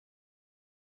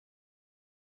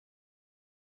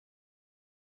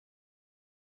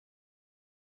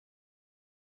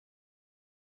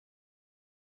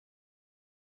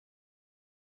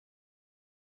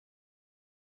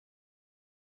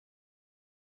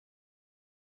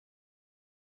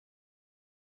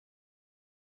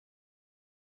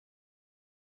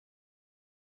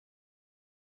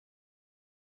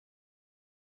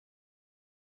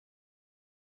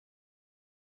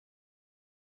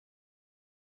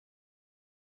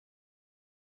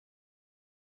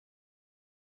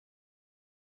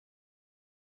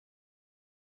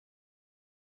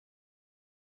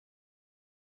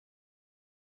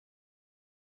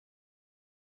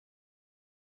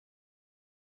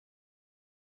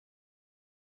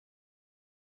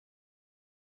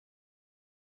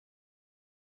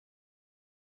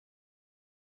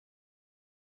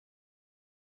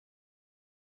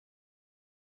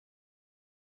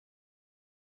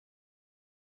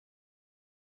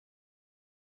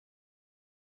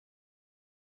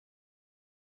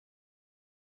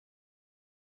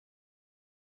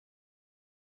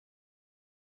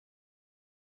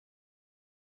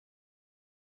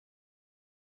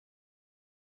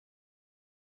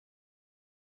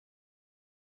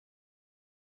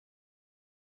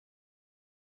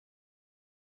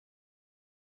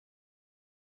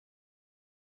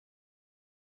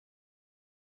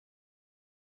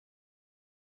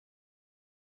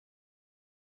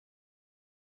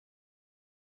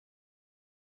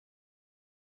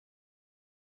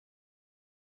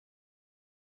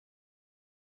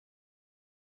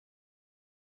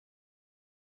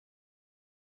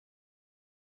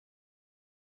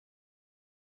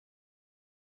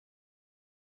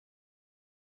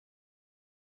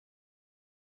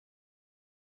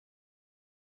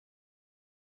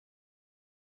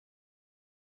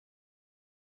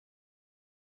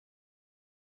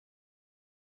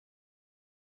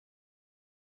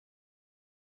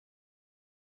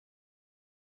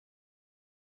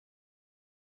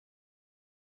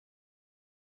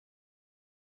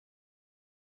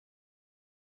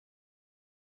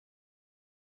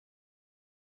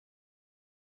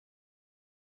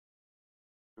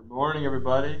Good morning,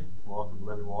 everybody. Welcome to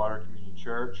Living Water Community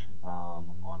Church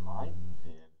online.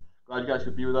 And glad you guys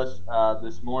could be with us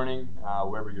this morning,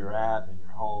 wherever you're at in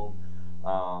your home.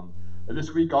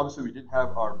 This week, obviously, we didn't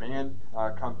have our band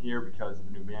come here because of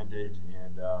the new mandate,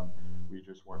 and we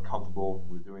just weren't comfortable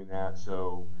with doing that.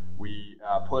 So we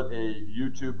put a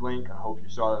YouTube link. I hope you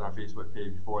saw that on our Facebook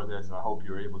page before this, and I hope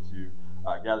you were able to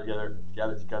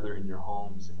gather together in your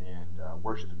homes and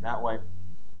worship in that way.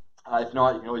 If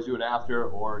not, you can always do it after,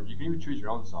 or you can even choose your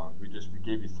own songs. We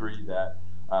gave you three that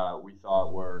we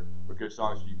thought were good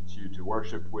songs to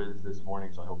worship with this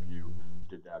morning. So I hope you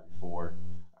did that before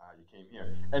you came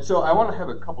here. And so I want to have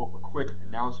a couple of quick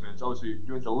announcements. Obviously,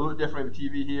 doing it a little bit different with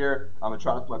TV here. I'm gonna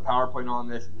try to put my PowerPoint on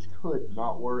this. This could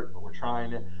not work, but we're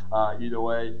trying it either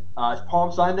way. It's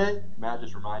Palm Sunday. Matt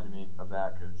just reminded me of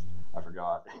that because I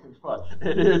forgot. But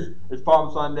it's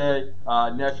Palm Sunday.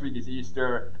 Next week is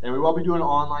Easter. And we will be doing an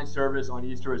online service on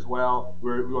Easter as well. We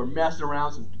were messing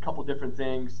around a couple different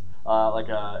things, like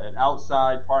an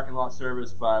outside parking lot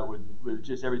service, but with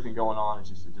just everything going on,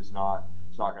 it's not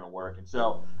going to work. And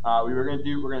so we're going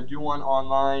to do one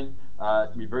online. It's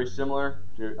going to be very similar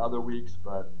to other weeks,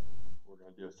 but we're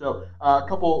going to do it. So a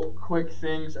couple quick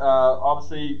things.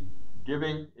 Obviously,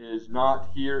 giving is not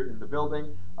here in the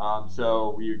building,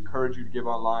 so we encourage you to give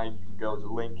online. You can go to the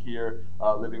link here,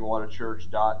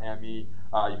 livingwaterchurch.me.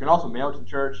 You can also mail it to the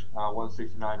church,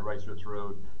 169 Rice Ridge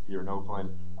Road here in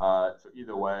Oakland. So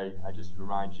either way, I just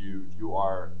remind you, if you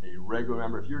are a regular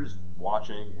member, if you're just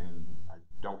watching, and I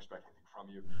don't expect anything from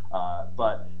you,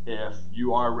 but if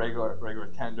you are a regular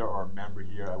attender or a member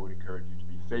here, I would encourage you to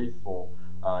be faithful,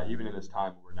 even in this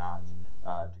time when we're not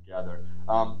together.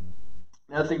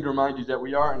 Another thing to remind you is that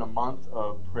we are in a month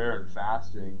of prayer and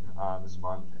fasting this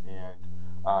month, and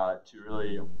to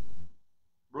really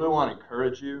want to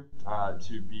encourage you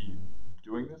to be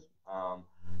doing this.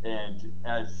 And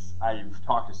as I've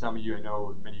talked to some of you, I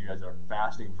know many of you guys are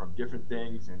fasting from different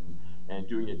things and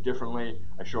doing it differently.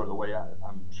 I'm sure the way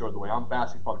I'm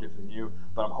fasting is probably different than you,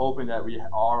 but I'm hoping that we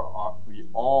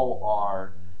all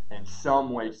are in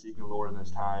some way seeking the Lord in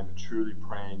this time and truly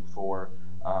praying for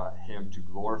Him to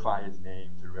glorify His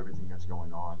name through everything that's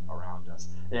going on around us.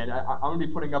 And I'm going to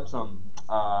be putting up some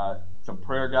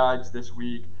prayer guides this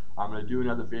week. I'm going to do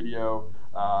another video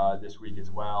this week as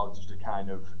well, just to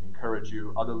kind of encourage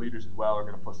you. Other leaders as well are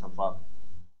going to put stuff up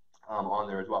on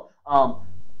there as well.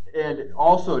 And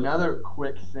also, another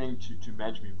quick thing to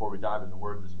mention before we dive in the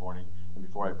Word this morning and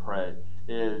before I pray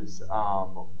is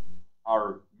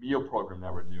our meal program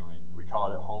that we're doing. We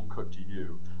call it Home Cooked to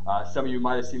You. Some of you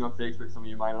might have seen it on Facebook, some of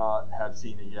you might not have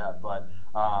seen it yet, but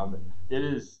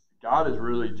God is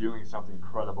really doing something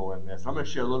incredible in this. I'm going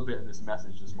to share a little bit in this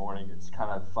message this morning. It's kind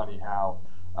of funny how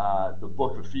the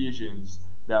book of Ephesians,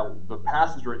 that the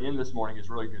passage we're in this morning, is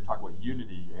really going to talk about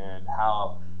unity and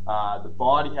how the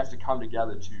body has to come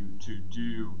together to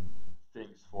do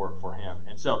things for Him.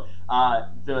 And so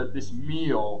this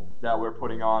meal that we're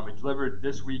putting on, we delivered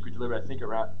this week. We delivered, I think it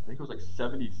was like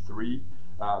 73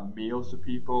 meals to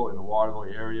people in the Waterville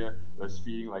area. It was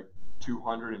feeding like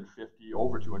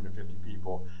over 250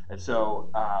 people. And so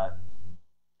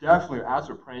definitely, as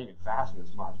we're praying and fasting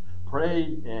this month,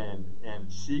 pray and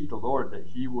seek the Lord that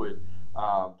He would,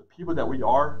 the people that we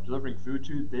are delivering food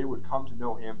to, they would come to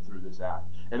know Him through this act.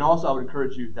 And also, I would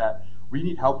encourage you that we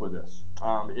need help with this.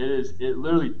 It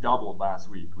literally doubled last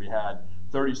week. We had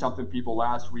 30-something people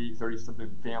last week, 30-something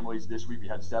families this week. We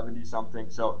had 70-something.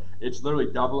 So it's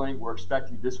literally doubling. We're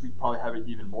expecting this week probably have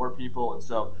even more people. And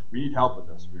so we need help with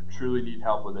this. We truly need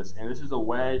help with this. And this is a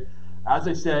way, as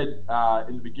I said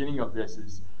in the beginning of this,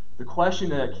 is the question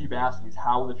that I keep asking is,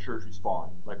 how will the church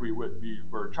respond? Like we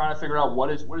were trying to figure out what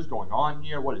is going on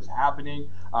here, what is happening.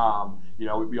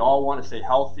 We all want to stay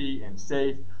healthy and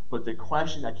safe. But the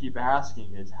question I keep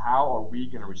asking is, how are we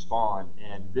going to respond?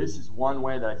 And this is one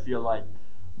way that I feel like,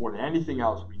 more than anything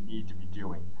else, we need to be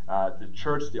doing. The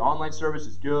church, the online service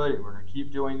is good, and we're going to keep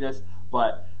doing this.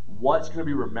 But what's going to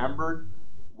be remembered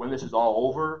when this is all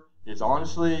over is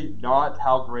honestly not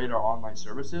how great our online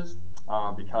service is,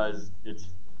 because it's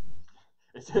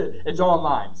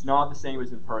online. It's not the same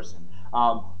as in person.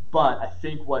 But I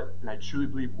think and I truly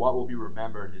believe what will be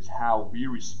remembered is how we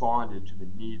responded to the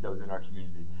need that was in our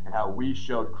community and how we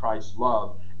showed Christ's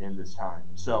love in this time.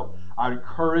 So I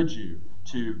encourage you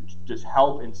to just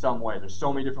help in some way. There's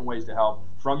so many different ways to help.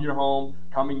 From your home,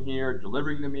 coming here,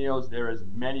 delivering the meals, there is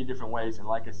many different ways. And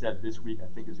like I said, this week I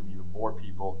think there's going to be even more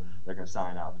people that are going to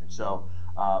sign up. And so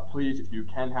please, if you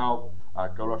can help,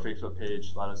 go to our Facebook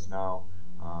page, let us know.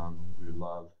 We would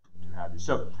love to have you.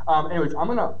 So, anyways, I'm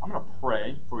gonna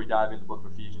pray before we dive into the book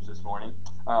of Ephesians this morning.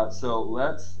 So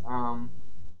let's go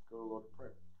to the Lord in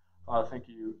prayer. Father, thank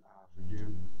you for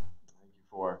you. Thank you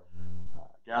for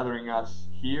gathering us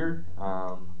here,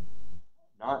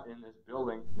 not in this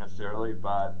building necessarily,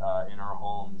 but in our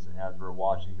homes as we're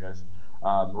watching this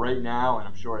right now, and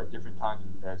I'm sure at different times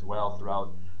as well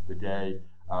throughout the day,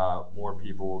 more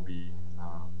people will be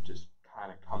just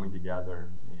kind of coming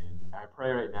together. And I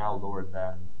pray right now, Lord,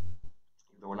 that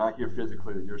though we're not here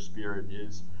physically, that your Spirit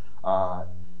is uh,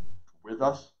 with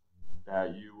us,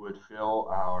 that you would fill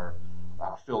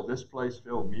this place,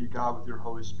 fill me, God, with your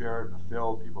Holy Spirit,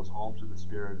 fill people's homes with the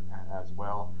Spirit as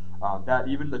well. That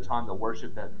even the time the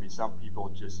worship that maybe some people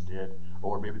just did,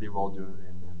 or maybe they will do in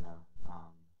the,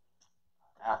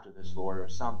 after this, Lord, or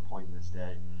some point in this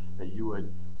day, that you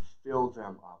would fill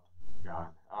them up, God.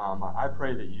 I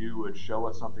pray that you would show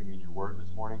us something in your word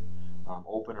this morning.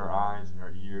 Open our eyes and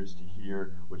our ears to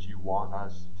hear what you want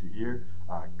us to hear.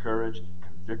 Encourage,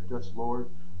 convict us, Lord,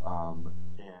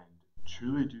 and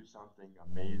truly do something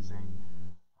amazing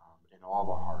in all of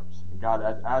our hearts. And God,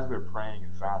 as we're praying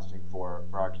and fasting for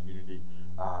our community,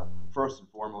 first and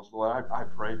foremost, Lord, I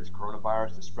pray this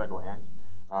coronavirus, this spread will end.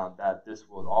 That this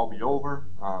will all be over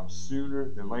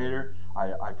sooner than later.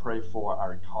 I pray for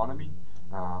our economy.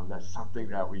 That's something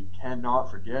that we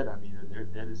cannot forget. I mean, we're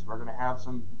going to have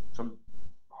some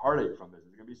heartache from this.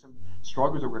 There's going to be some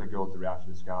struggles that we're going to go through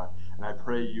after this, God. And I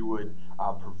pray you would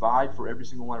provide for every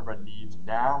single one of our needs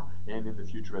now and in the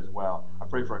future as well. I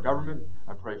pray for our government.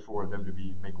 I pray for them to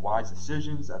make wise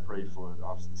decisions. I pray for the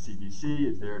CDC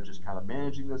as they're just kind of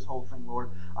managing this whole thing, Lord.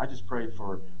 I just pray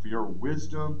for your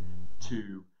wisdom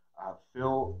to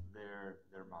fill their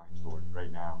minds, Lord,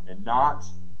 right now. And not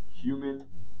human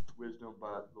wisdom,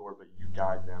 but, Lord, but you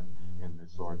guide them in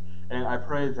this, Lord. And I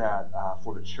pray that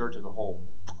for the church as a whole,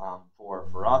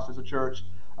 for us as a church,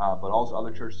 but also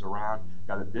other churches around,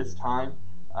 God, at this time,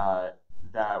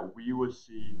 that we would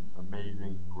see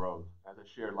amazing growth. As I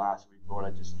shared last week,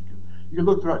 Lord, you can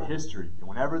look throughout history, and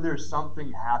whenever there's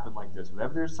something happen like this,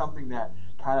 whenever there's something that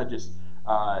kind of just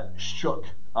shook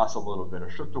us a little bit or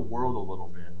shook the world a little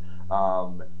bit,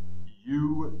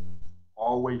 you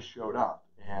always showed up.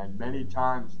 And many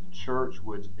times the church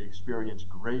would experience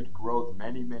great growth.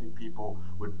 Many, many people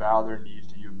would bow their knees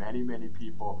to you. Many, many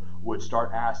people would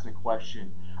start asking the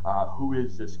question, who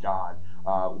is this God?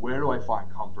 Where do I find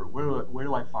comfort? Where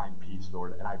do I find peace,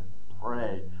 Lord? And I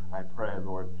pray,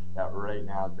 Lord, that right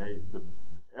now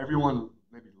everyone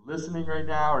maybe listening right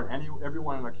now, or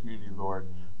everyone in our community, Lord,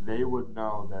 they would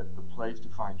know that the place to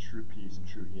find true peace and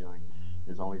true healing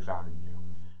is only found in you.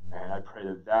 And I pray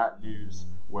that news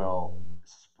will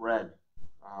spread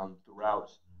throughout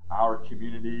our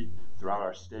community, throughout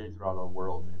our state, throughout our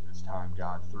world in this time,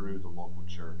 God, through the local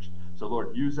church. So,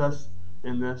 Lord, use us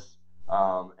in this.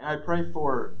 And I pray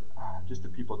for just the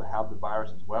people that have the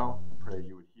virus as well. I pray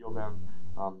you would heal them,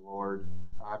 Lord.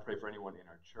 I pray for anyone in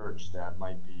our church that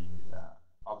might be,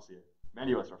 obviously,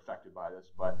 many of us are affected by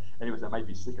this, but anyone that might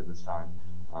be sick at this time.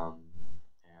 And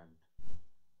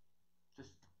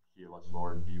just heal us,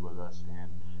 Lord, and be with us, and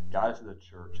guide us to the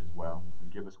church as well,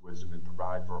 and give us wisdom and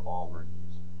provide for all of our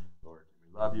needs, Lord.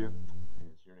 We love you, and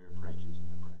it's your name we pray, Jesus,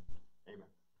 we pray. Amen.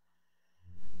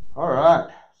 All right,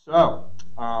 so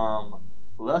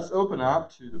let's open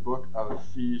up to the book of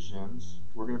Ephesians.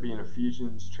 We're going to be in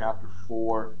Ephesians chapter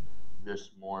 4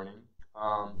 this morning.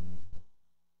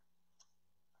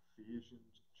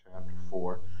 Ephesians chapter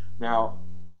 4. Now,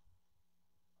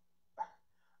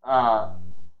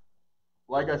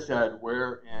 like I said,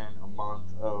 we're in a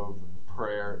month of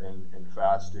prayer and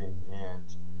fasting,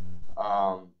 and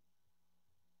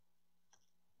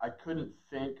I couldn't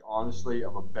think, honestly,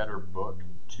 of a better book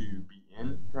to be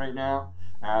in right now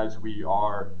as we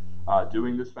are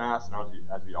doing this fast and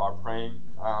as we are praying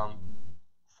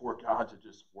for God to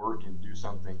just work and do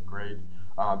something great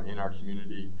in our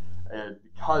community. And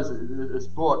because this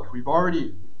book, we've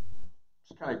already,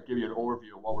 just kind of give you an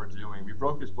overview of what we're doing. We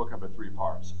broke this book up into 3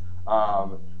 parts.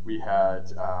 We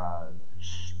had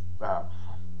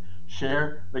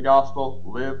share the gospel,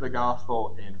 live the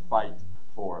gospel, and fight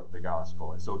for the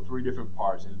gospel. And so 3 different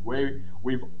parts. And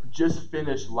we've just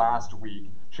finished last week,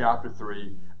 chapter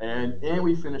 3, and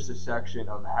we finished the section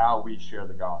of how we share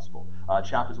the gospel.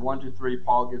 Chapters 1 to 3,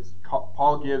 Paul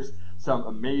gives some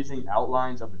amazing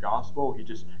outlines of the gospel. He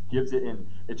just gives it in,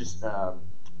 it just,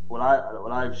 what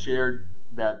I've shared,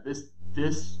 that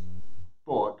this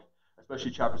book,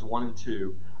 especially chapters 1 and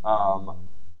 2,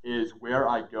 is where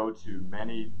I go to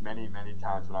many, many, many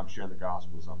times when I'm sharing the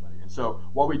gospel with somebody. And so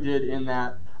what we did in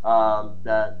that,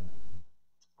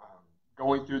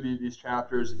 going through these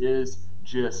chapters is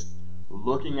just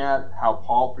looking at how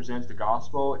Paul presents the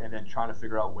gospel and then trying to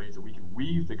figure out ways that we can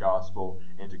weave the gospel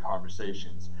into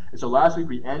conversations. And so last week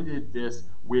we ended this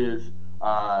with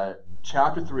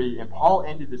chapter 3, and Paul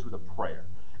ended this with a prayer.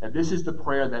 And this is the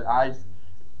prayer that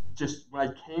when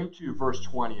I came to verse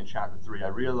 20 in chapter 3, I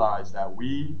realized that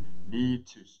we need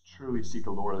to truly seek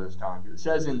the Lord at this time. It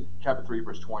says in chapter 3,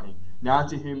 verse 20, "Now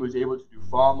to him who is able to do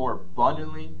far more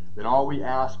abundantly than all we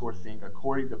ask or think,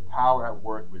 according to the power at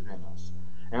work within us."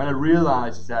 And what I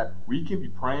realized is that we can be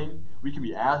praying, we can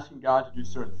be asking God to do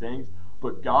certain things,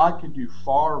 but God can do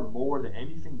far more than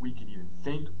anything we can even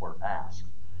think or ask.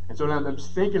 And so when I'm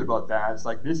thinking about that, it's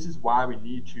like this is why we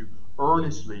need to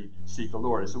earnestly seek the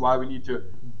Lord. This is why we need to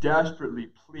desperately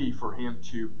plead for him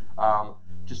to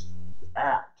just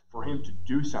act, for him to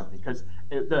do something. Because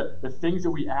the things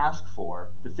that we ask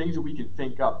for, the things that we can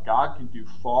think of, God can do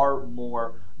far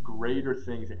more greater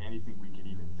things than anything we can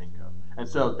even think of. And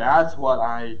so that's what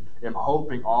I am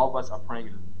hoping all of us are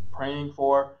praying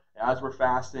for as we're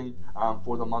fasting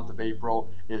for the month of April,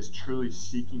 is truly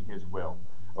seeking his will,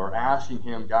 or asking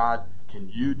him, God, can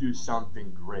you do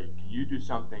something great? Can you do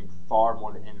something far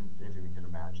more than anything we can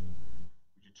imagine?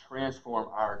 Would you transform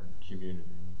our community?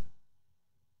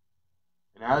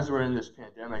 And as we're in this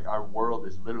pandemic, our world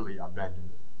is literally upended.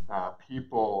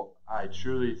 People, I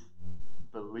truly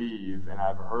believe, and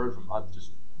I've heard from other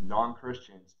just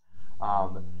non-Christians,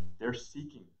 they're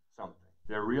seeking something.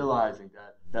 They're realizing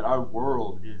that our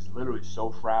world is literally so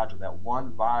fragile that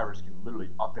one virus can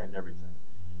literally upend everything.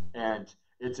 And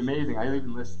it's amazing. I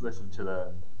even listened to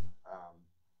the, I don't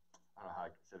know how I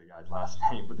can say the guy's last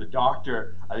name, but the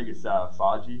doctor, I think it's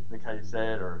Fauci, I think how you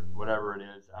say it, or whatever it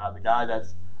is, the guy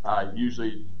that's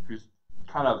who's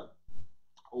kind of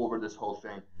over this whole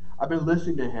thing. I've been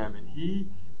listening to him, and he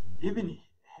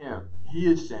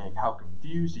is saying how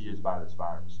confused he is by this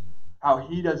virus, how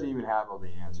he doesn't even have all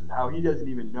the answers, how he doesn't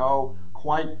even know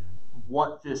quite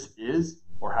what this is,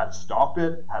 or how to stop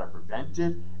it, how to prevent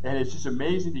it. And it's just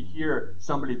amazing to hear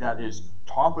somebody that is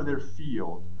top of their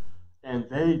field and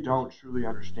they don't truly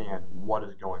understand what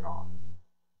is going on.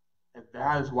 And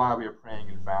that is why we are praying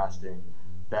and fasting,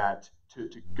 that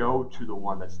to go to the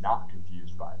one that's not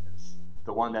confused by this,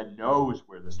 the one that knows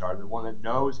where to start, the one that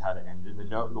knows how to end it,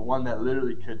 the one that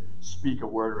literally could speak a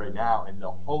word right now and the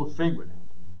whole thing would end.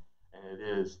 And it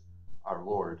is our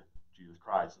Lord Jesus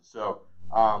Christ. And so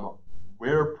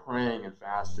we're praying and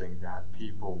fasting that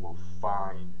people will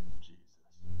find Jesus.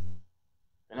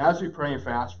 And as we pray and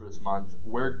fast for this month,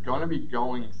 we're going to be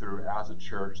going through, as a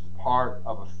church, the part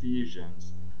of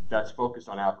Ephesians that's focused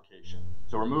on application.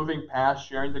 So we're moving past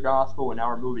sharing the gospel, and now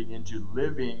we're moving into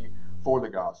living for the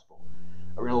gospel.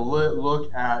 We're going to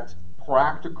look at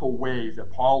practical ways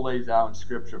that Paul lays out in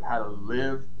Scripture of how to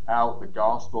live out the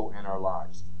gospel in our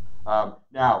lives.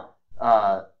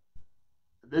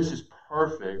 This is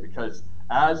perfect because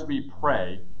as we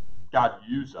pray, God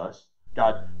use us,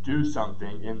 God do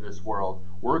something in this world,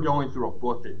 we're going through a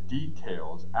book that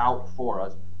details out for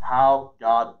us how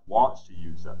God wants to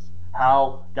use us,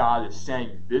 how God is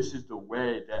saying this is the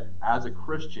way that as a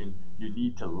Christian you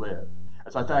need to live.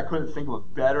 And so I thought I couldn't think of a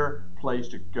better place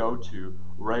to go to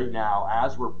right now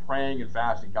as we're praying and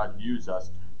fasting, God use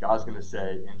us. God's going to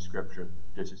say in Scripture,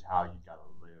 this is how you got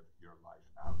to live your life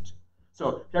out. So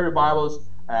if you have your Bibles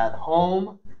at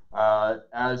home,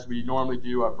 as we normally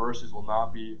do, our verses will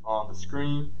not be on the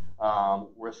screen.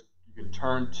 You can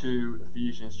turn to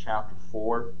Ephesians chapter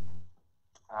 4.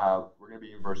 We're going to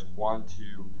be in verse 1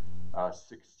 to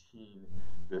 16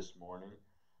 this morning.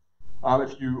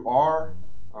 If you are,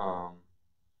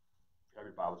 have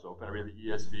your Bibles open. I read the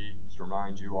ESV, just to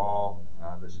remind you all,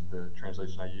 this is the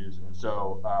translation I use. And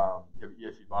so if you have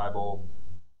an ESV Bible,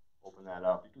 open that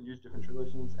up. You can use different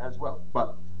translations as well.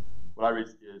 But what I read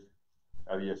is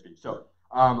the ESV. So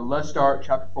let's start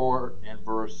chapter 4 and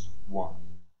verse 1.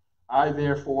 I,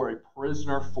 therefore, a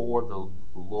prisoner for the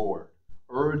Lord,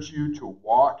 urge you to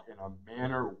walk in a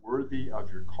manner worthy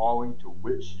of your calling to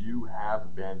which you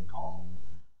have been called.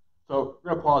 So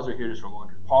we're going to pause right here just for a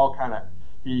moment, because Paul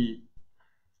he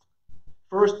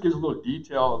first gives a little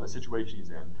detail of the situation he's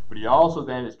in, but he also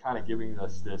then is kind of giving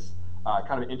us this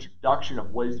kind of introduction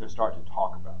of what he's going to start to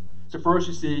talk about. So first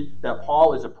you see that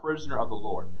Paul is a prisoner of the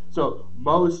Lord. So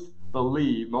most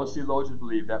theologians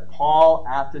believe that Paul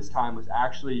at this time was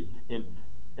actually in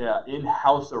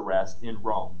house arrest in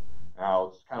Rome. Now,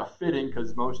 it's kind of fitting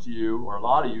because most of you, or a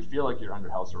lot of you, feel like you're under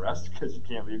house arrest because you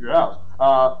can't leave your house.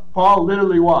 Paul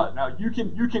literally was. Now, you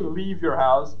can leave your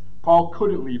house. Paul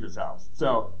couldn't leave his house.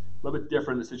 So, a little bit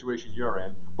different the situation you're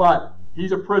in. But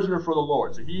he's a prisoner for the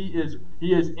Lord. So he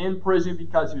is in prison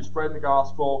because he was spreading the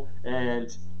gospel,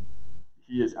 and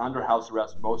He is under house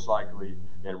arrest, most likely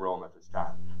in Rome at this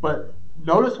time. But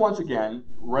notice once again,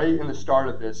 right in the start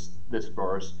of this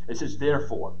verse, it says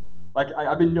therefore. Like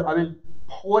I've been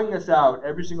pulling this out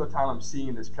every single time I'm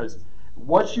seeing this, because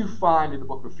what you find in the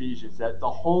book of Ephesians, that the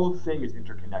whole thing is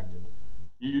interconnected.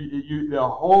 The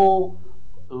whole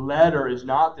letter is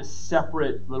not the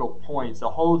separate little points. The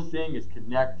whole thing is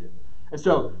connected. And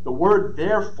so the word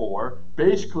therefore,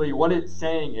 basically what it's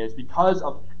saying is, because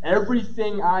of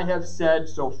everything I have said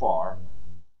so far,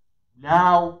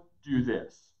 now do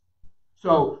this.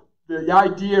 So the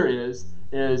idea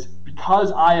is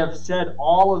because I have said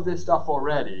all of this stuff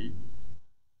already,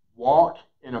 walk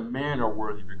in a manner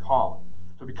worthy of your calling.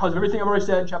 So because of everything I've already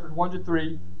said in chapters 1 to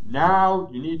 3, now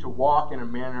you need to walk in a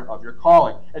manner of your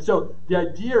calling. And so the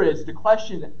idea is, the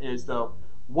question is, though,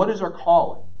 what is our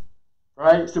calling?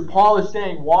 Right? So Paul is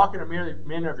saying, walk in a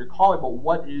manner of your calling, but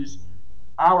what is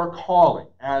our calling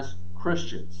as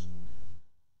Christians?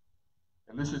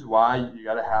 And this is why you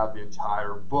got to have the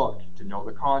entire book to know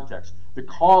the context. The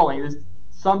calling is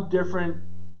some different.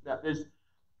 There's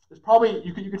probably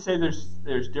you could say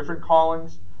there's different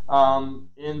callings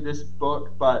in this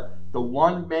book, but the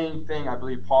one main thing I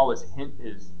believe Paul is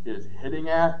hitting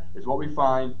at is what we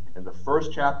find in the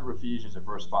first chapter of Ephesians in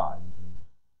verse 5.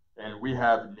 And we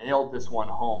have nailed this one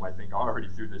home, I think, already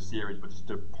through this series, but just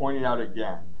to point it out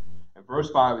again. In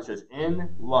verse 5 it says, in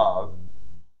love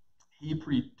He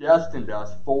predestined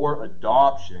us for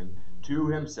adoption to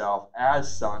Himself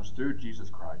as sons through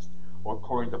Jesus Christ,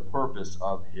 according to the purpose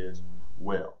of His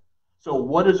will. So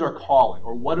what is our calling,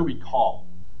 or what are we called?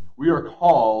 We are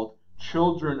called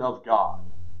children of God.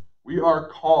 We are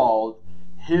called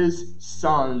His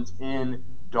sons and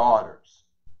daughters.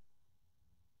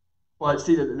 But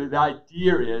see, the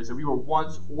idea is that we were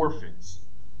once orphans.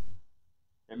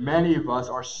 And many of us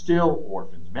are still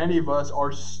orphans. Many of us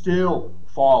are still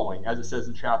falling, as it says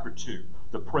in chapter 2.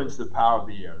 The prince of the power of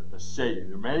the air, the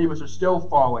Satan. Many of us are still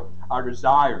following our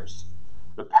desires,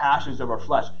 the passions of our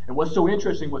flesh. And what's so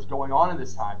interesting, what's going on in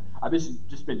this time, I've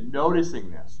just been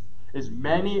noticing this, is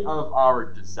many of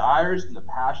our desires and the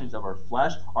passions of our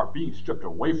flesh are being stripped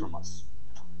away from us.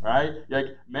 Right?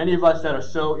 Like many of us that are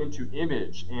so into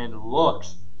image and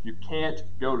looks, you can't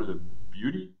go to the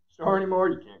beauty store anymore.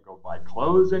 You can't go buy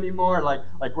clothes anymore. Like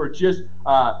we're just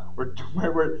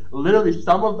we're literally,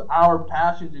 some of our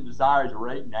passions and desires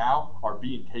right now are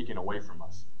being taken away from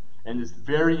us, and it's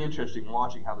very interesting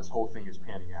watching how this whole thing is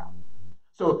panning out.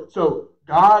 So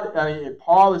God,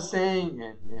 Paul is saying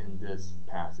in this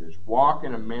passage, walk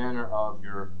in a manner of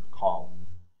your calling.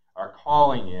 Our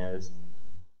calling is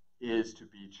to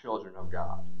be children of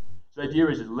God. So the idea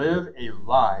is to live a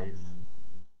life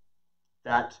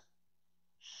that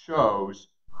shows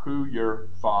who your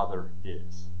Father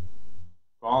is.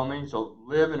 Follow me? So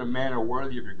live in a manner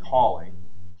worthy of your calling.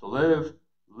 So live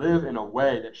in a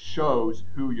way that shows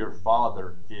who your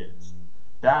Father is.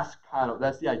 That's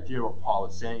the idea of what Paul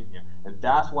is saying here. And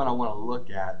that's what I want to look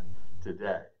at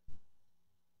today.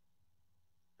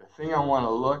 The thing I want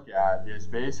to look at is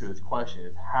basically this question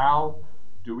is, how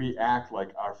do we act like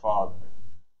our Father?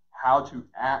 How to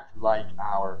act like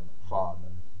our Father.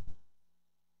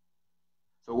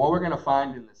 So what we're going to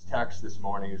find in this text this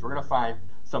morning is we're going to find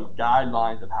some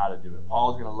guidelines of how to do it.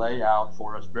 Paul's going to lay out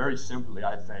for us very simply,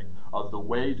 I think, of the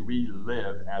ways we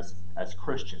live as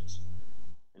Christians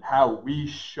and how we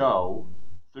show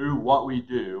through what we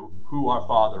do who our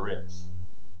Father is.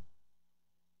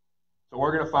 So what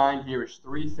we're going to find here is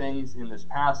three things in this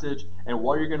passage, and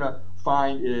what you're going to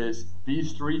find is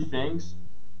these three things,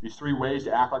 these three ways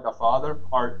to act like a father,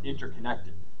 are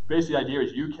interconnected. Basically, the idea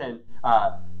is you can,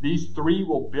 these three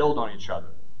will build on each other,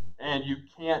 and you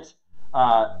can't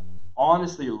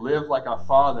honestly live like a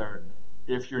father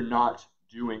if you're not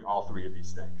doing all three of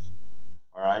these things.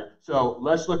 All right, so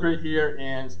let's look right here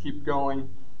and keep going.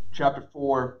 Chapter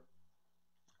 4,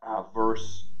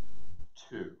 verse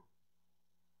 2.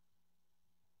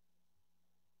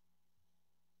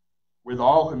 With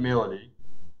all humility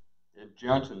and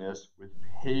gentleness, with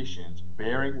patience,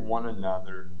 bearing one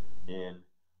another in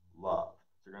love.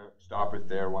 So we're going to stop it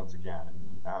there once again.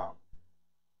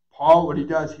 Paul, what he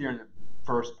does here in the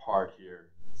first part here,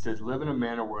 says, live in a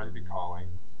manner worthy of your calling.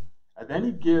 And then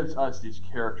he gives us these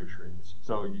character traits.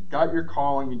 So you got your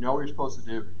calling, you know what you're supposed to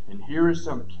do, and here are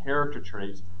some character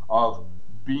traits of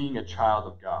being a child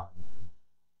of God.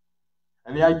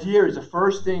 And the idea is the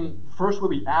first way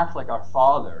we act like our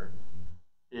Father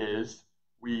is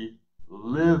we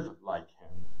live like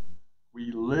Him.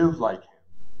 We live like Him.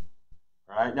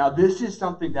 All right? Now, this is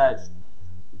something that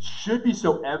should be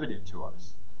so evident to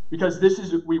us, because this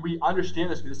is we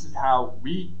understand this. This is how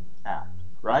we act.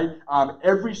 right?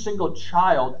 Every single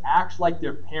child acts like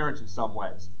their parents in some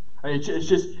ways. I mean,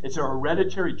 it's a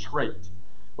hereditary trait.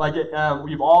 Like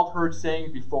we've all heard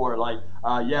sayings before, like,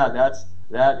 yeah,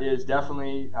 that is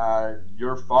definitely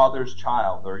your father's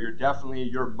child, or you're definitely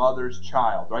your mother's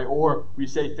child, right? Or we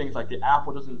say things like the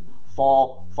apple doesn't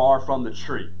fall far from the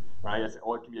tree, right?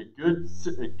 Or it can be a good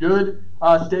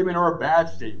statement or a bad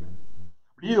statement.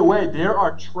 But either way, there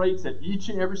are traits that each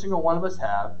and every single one of us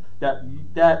have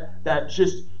that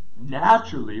just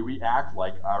naturally we act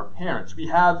like our parents. We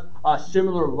have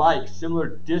similar likes,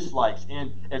 similar dislikes,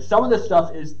 and some of this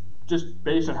stuff is just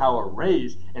based on how we're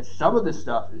raised, and some of this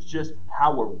stuff is just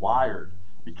how we're wired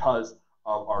because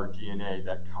of our DNA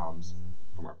that comes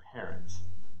from our parents.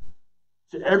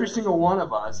 So every single one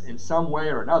of us, in some way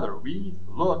or another, we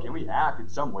look and we act in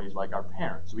some ways like our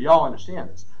parents. We all understand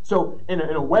this. So in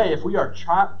a way, if we are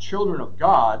children of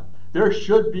God, there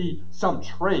should be some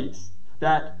traits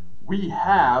that we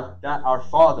have that our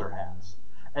Father has.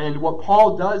 And what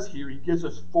Paul does here, he gives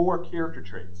us 4 character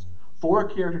traits. 4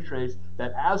 character traits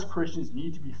that as Christians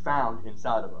need to be found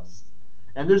inside of us.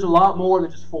 And there's a lot more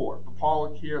than just 4. But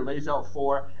Paul here lays out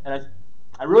 4. And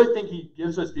I really think he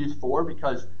gives us these 4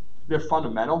 because they're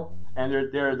fundamental. And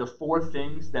they're the 4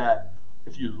 things that,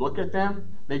 if you look at them,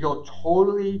 they go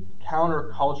totally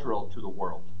countercultural to the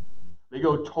world. They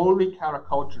go totally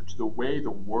counterculture to the way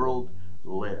the world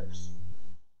lives.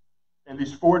 And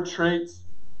these 4 traits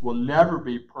will never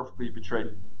be perfectly portrayed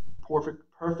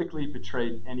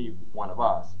in any one of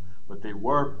us, but they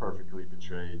were perfectly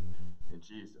portrayed in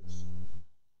Jesus.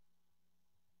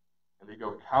 And they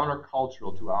go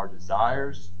countercultural to our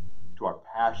desires, to our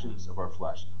passions of our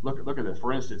flesh. Look at this.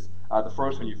 For instance, the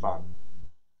first one you find,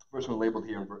 first one labeled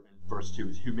here in verse 2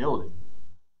 is humility.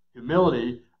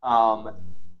 Humility,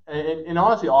 and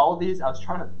honestly, all of these, I was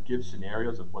trying to give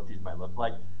scenarios of what these might look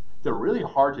like. They're really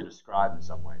hard to describe in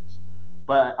some ways.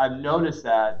 But I've noticed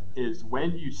that is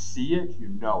when you see it, you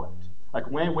know it. Like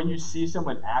when you see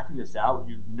someone acting this out,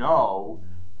 you know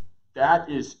that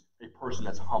is a person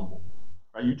that's humble.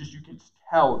 Right? You can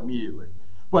tell immediately.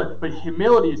 But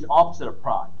humility is the opposite of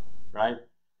pride, right?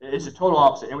 It's the total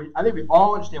opposite. And I think we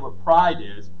all understand what pride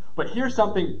is, but here's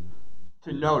something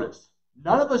to notice.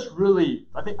 None of us really,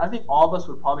 I think all of us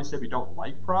would probably say we don't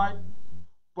like pride,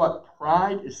 but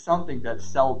pride is something that's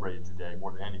celebrated today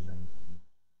more than anything.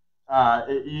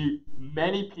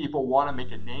 Many people want to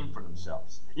make a name for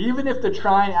themselves, even if they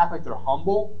try and act like they're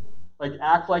humble, like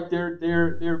act like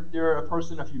they're a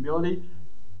person of humility.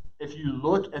 If you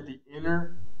look at the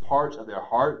inner parts of their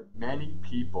heart, many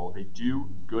people, they do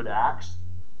good acts,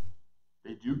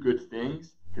 they do good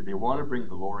things because they want to bring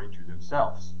glory to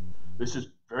themselves. This is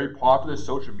very popular.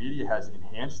 Social media has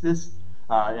enhanced this.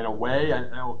 In a way, I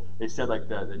know they said like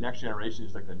the next generation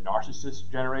is like the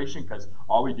narcissist generation because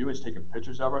all we do is taking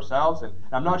pictures of ourselves. And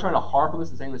I'm not trying to harp on this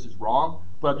and saying this is wrong,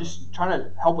 but I'm just trying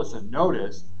to help us to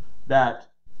notice that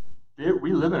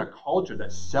we live in a culture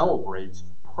that celebrates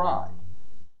pride.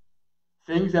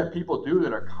 Things that people do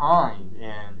that are kind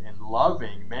and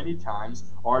loving many times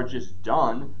are just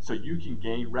done so you can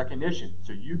gain recognition,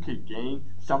 so you could gain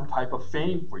some type of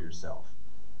fame for yourself.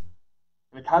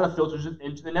 And it kind of filters it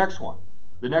into the next one.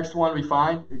 The next one we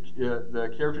find,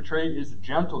 the character trait, is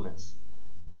gentleness.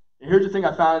 And here's the thing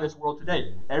I found in this world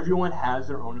today. Everyone has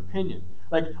their own opinion.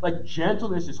 Like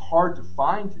gentleness is hard to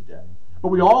find today. But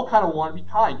we all kind of want to be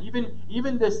kind.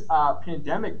 Even this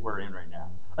pandemic we're in right now.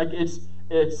 Like it's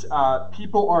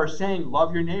people are saying,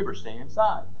 love your neighbor, stay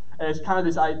inside. And it's kind of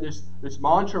this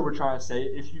mantra we're trying to say,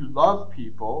 if you love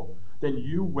people, then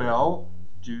you will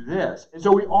do this. And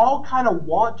so we all kind of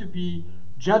want to be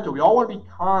gentle. We all want to be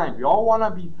kind. We all want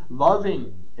to be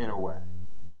loving in a way.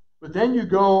 But then you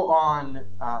go on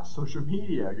social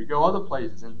media, you go other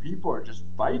places, and people are just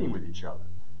fighting with each other.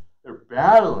 They're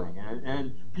battling,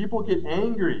 and people get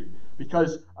angry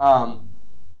because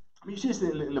you see this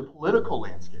in the political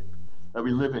landscape that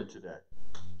we live in today.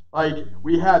 Like,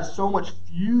 we have so much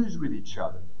fuse with each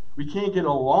other. We can't get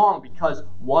along because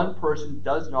one person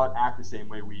does not act the same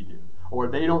way we do, or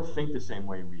they don't think the same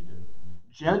way we do.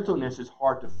 Gentleness is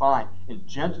hard to find, and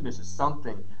gentleness is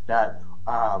something that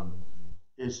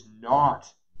is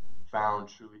not found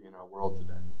truly in our world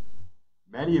today.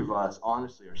 Many of us,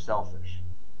 honestly, are selfish,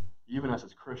 even us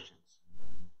as Christians.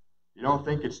 You don't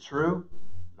think it's true?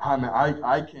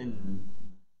 I can.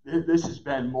 This has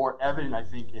been more evident, I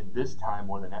think, in this time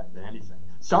more than anything.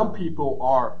 Some people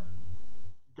are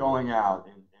going out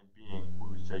and being, we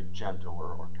would say, gentle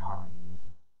or kind.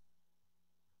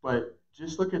 But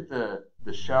just look at the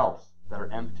shelves that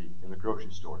are empty in the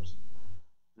grocery stores.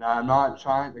 Now, I'm not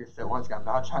trying, like I said once again, I'm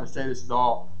not trying to say this is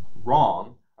all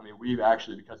wrong. I mean, we've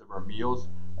actually, because of our meals,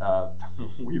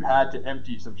 we've had to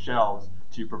empty some shelves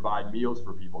to provide meals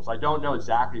for people. So I don't know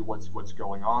exactly what's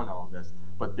going on in all of this,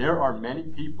 but there are many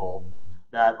people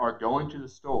that are going to the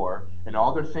store and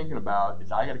all they're thinking about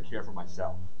is I got to care for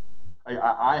myself.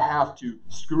 I have to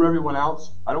screw everyone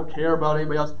else. I don't care about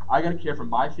anybody else. I got to care for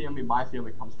my family. My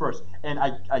family comes first. And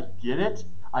I get it.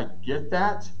 I get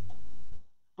that.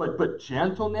 But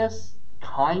gentleness,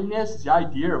 kindness, the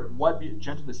idea of what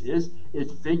gentleness is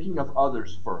thinking of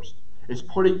others first. It's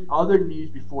putting other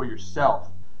needs before yourself.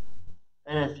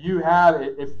 And if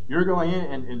you're going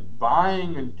in and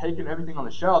buying and taking everything on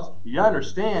the shelves, you gotta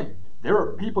understand there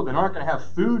are people that aren't going to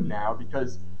have food now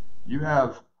because you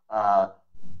have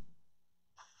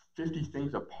 50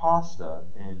 things of pasta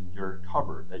in your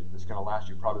cupboard that's going to last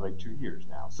you probably like 2 years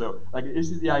now. So like this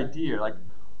is the idea. Like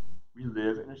we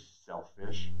live in a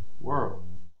selfish world.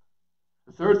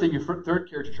 The third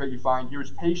character trait you find here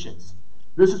is patience.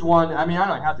 This is one, I mean, I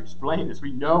don't have to explain this.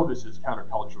 We know this is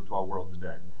countercultural to our world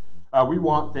today. We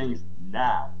want things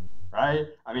now, right?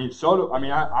 I mean,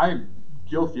 I'm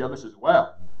guilty of this as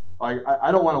well. Like,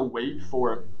 I don't want to wait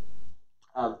for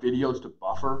videos to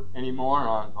buffer anymore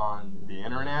on the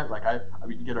internet. Like,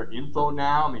 we can get our info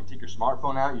now. I mean, take your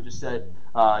smartphone out. You just say,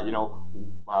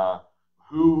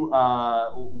 who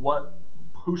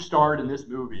starred in this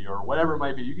movie or whatever it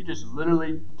might be. You can just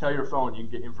literally tell your phone. You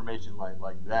can get information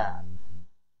like that.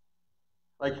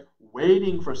 Like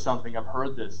waiting for something, I've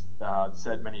heard this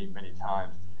said many, many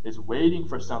times, is waiting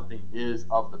for something is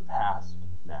of the past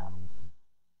now.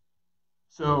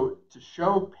 So to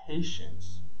show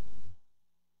patience,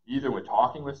 either when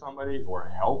talking with somebody or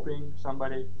helping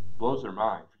somebody, blows their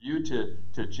mind. For you to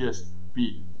just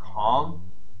be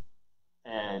calm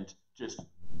and just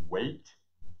wait.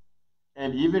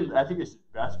 And even, I think it's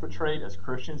best portrayed as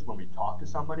Christians when we talk to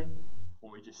somebody,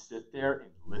 when we just sit there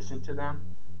and listen to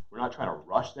them. We're not trying to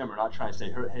rush them. We're not trying to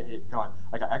say, hey, come on,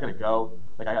 like I gotta go.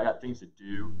 Like I got things to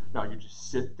do. No, you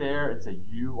just sit there and say,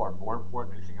 you are more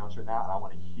important than anything else right now, and I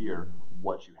want to hear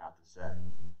what you have to say.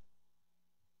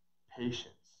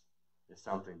 Patience is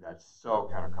something that's so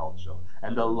countercultural.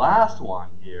 And the last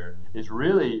one here is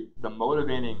really the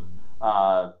motivating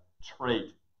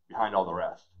trait behind all the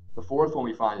rest. The fourth one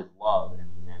we find is love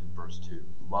in verse 2.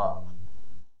 Love.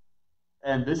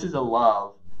 And this is a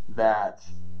love that,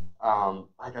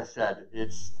 like I said,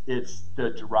 it's the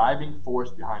driving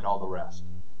force behind all the rest.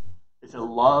 It's a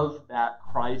love that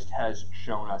Christ has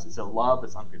shown us. It's a love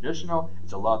that's unconditional.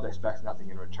 It's a love that expects nothing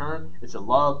in return. It's a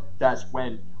love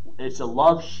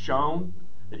shown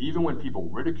that even when people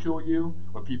ridicule you,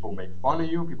 when people make fun of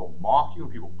you, when people mock you,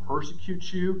 when people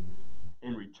persecute you,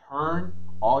 in return,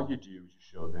 all you do is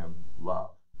show them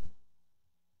love.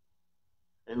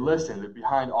 And listen, that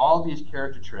behind all these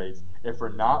character traits, if we're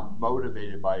not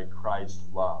motivated by Christ's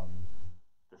love,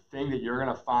 the thing that you're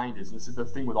going to find is, and this is the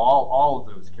thing with all of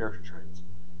those character traits,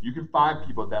 you can find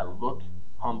people that look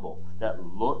humble, that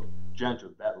look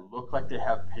gentle, that look like they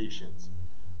have patience.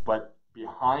 But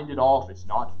behind it all, if it's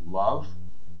not love,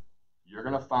 you're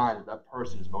going to find that that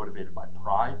person is motivated by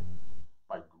pride,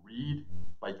 by greed,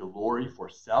 by glory for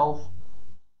self,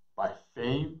 by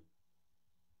fame,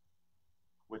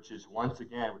 which is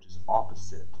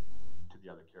opposite to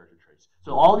the other character traits.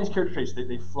 So all these character traits,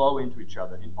 they flow into each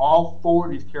other. And all four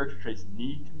of these character traits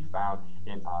need to be found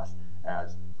in us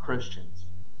as Christians.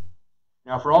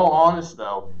 Now, for all honest,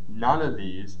 though, none of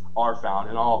these are found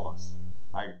in all of us.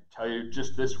 I tell you,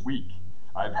 just this week,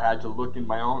 I've had to look in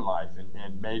my own life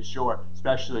and made sure,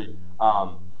 especially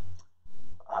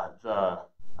the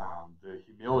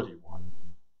humility one.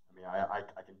 I mean,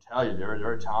 I can tell you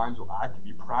there are times when I can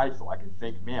be prideful. I can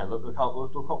think, man, look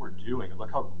what we're doing,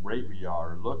 look how great we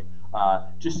are. Look,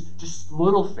 just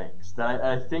little things that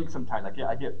I think sometimes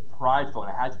I get prideful,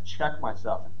 and I had to check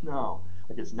myself. No,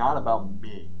 like it's not about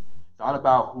me. It's not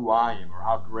about who I am or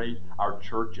how great our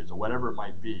church is or whatever it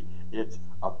might be. It's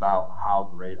about how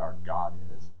great our God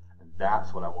is, and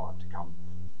that's what I want to come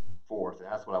forth, and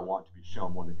that's what I want to be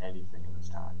shown more than anything in this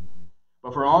time. But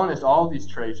if we're honest, all of these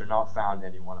traits are not found in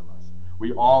any one of us.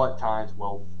 We all at times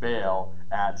will fail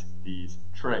at these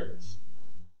traits.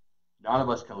 None of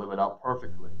us can live it out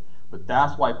perfectly. But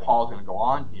that's why Paul's going to go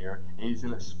on here, and he's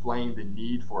going to explain the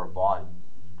need for a body,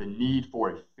 the need for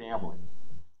a family.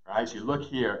 Right? So you look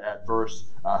here at verse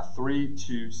 3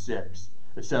 to 6.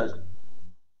 It says,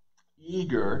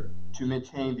 eager to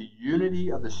maintain the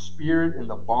unity of the Spirit in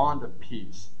the bond of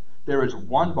peace. There is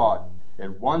one body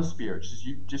and one Spirit,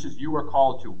 just as you were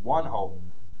called to one hope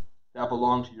that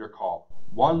belongs to your call.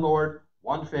 One Lord,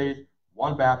 one faith,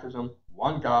 one baptism,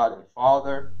 one God and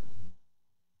Father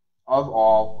of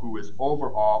all, who is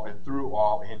over all and through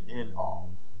all and in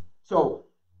all. So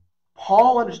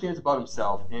Paul understands about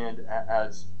himself, and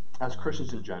as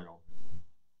Christians in general,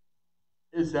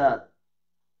 is that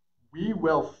we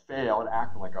will fail at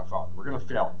acting like our Father. We're going to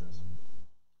fail at this.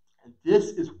 And this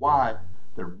is why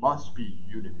there must be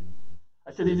unity.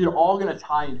 I said these are all going to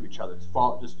tie into each other.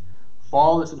 Just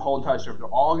follow this and whole entire sermon. They're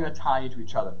all going to tie into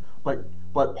each other.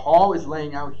 But Paul is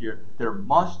laying out here, there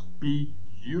must be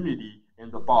unity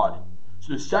in the body.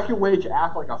 So the second way to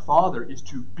act like a father is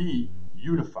to be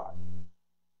unified.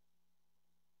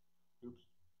 Oops.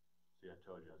 See, I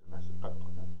told you I was messing up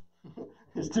on that.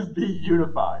 It's to be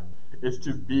unified. It's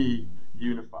to be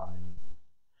unified.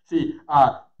 See,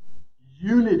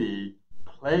 unity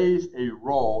plays a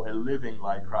role in living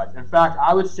like Christ. In fact,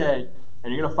 I would say,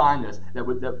 and you're going to find this, that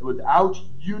without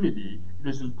unity, it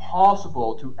is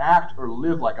impossible to act or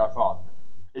live like our Father.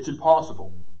 It's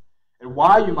impossible. And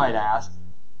why, you might ask,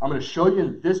 I'm going to show you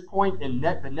in this point and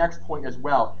the next point as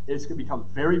well. It's going to become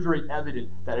very, very evident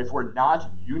that if we're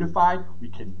not unified, we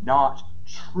cannot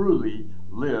truly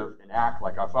live and act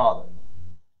like our Father.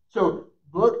 So,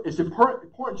 look, it's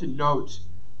important to note,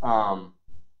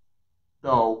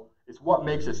 though, it's what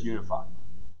makes us unified.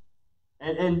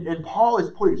 And Paul is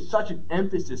putting such an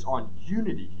emphasis on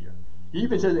unity here. He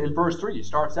even says in verse 3, he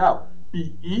starts out,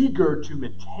 be eager to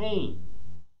maintain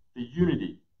the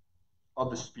unity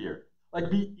of the Spirit. Like,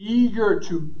 be eager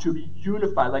to be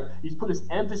unified. Like, he's put this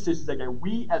emphasis that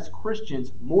we as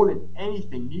Christians, more than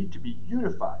anything, need to be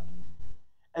unified.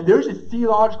 And there's a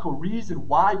theological reason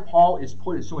why Paul is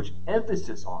putting so much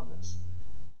emphasis on this.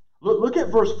 Look at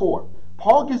verse 4.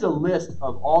 Paul gives a list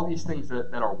of all these things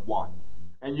that are one.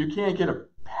 And you can't get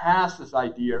past this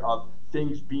idea of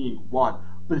things being one.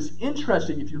 But it's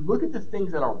interesting if you look at the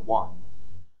things that are one.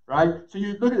 Right? So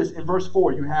you look at this in verse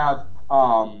 4. You have,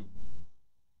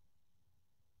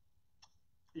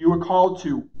 you were called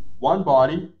to one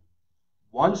body,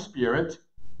 one Spirit.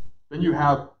 Then you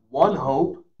have one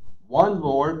hope, one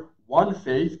Lord, one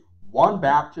faith, one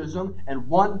baptism, and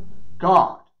one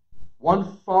God,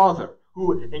 one Father,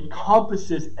 who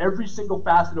encompasses every single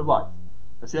facet of life.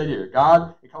 That's the idea.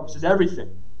 God encompasses everything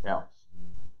else.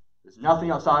 There's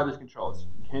nothing outside of his control. It's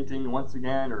hinting once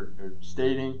again or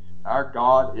stating our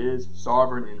God is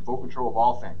sovereign and in full control of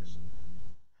all things.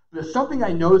 But there's something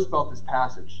I noticed about this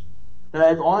passage that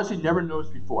I've honestly never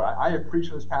noticed before. I have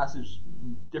preached on this passage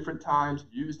different times,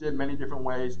 used it many different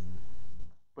ways.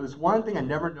 But there's one thing I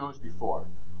never noticed before.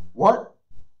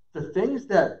 The things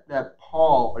that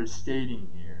Paul is stating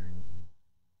here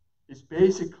is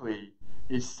basically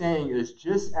saying is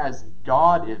just as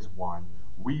God is one,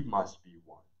 we must be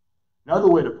one. Another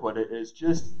way to put it is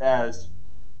just as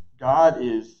God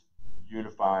is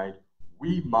unified,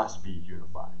 we must be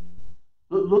unified.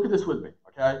 Look at this with me,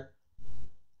 okay?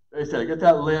 Like I said, I got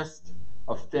that list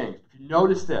of things. If you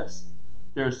notice this,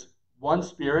 there's one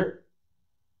Spirit,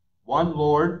 one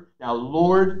Lord. Now,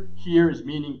 Lord here is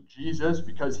meaning Jesus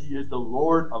because he is the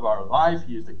Lord of our life.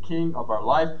 He is the King of our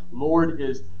life. Lord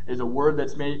is a word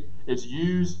it's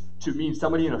used to mean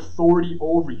somebody in authority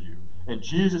over you. And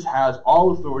Jesus has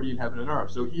all authority in heaven and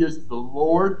earth. So he is the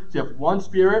Lord. So you have one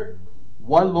Spirit,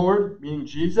 one Lord, meaning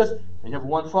Jesus, and you have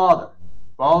one Father.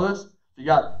 Follow this? So you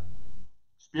got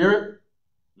Spirit,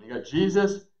 and you got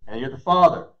Jesus, and you got the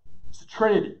Father. It's the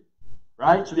Trinity.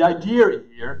 Right? So the idea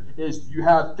here is you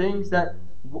have things that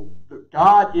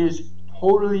God is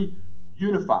totally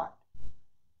unified.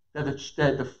 That the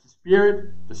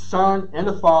Spirit, the Son, and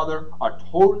the Father are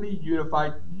totally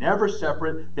unified, never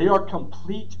separate. They are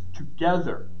complete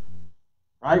together.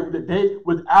 Right? They,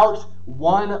 without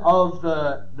one of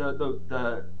the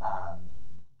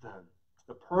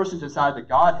persons inside the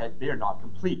Godhead, they are not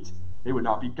complete. They would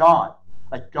not be God.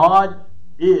 Like God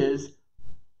is,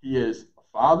 he is a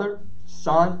Father,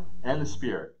 Son, and the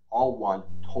Spirit, all one,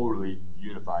 totally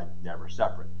unified, never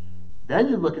separate. Then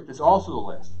you look at this also the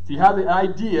list. So you have the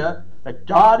idea that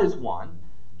God is one.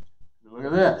 Look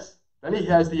at this. Then he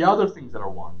has the other things that are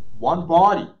one. One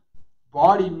body.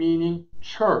 Body meaning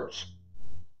church.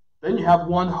 Then you have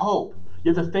one hope.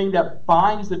 You have the thing that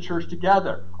binds the church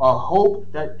together. A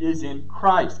hope that is in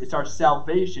Christ. It's our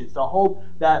salvation. It's a hope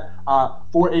that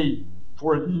for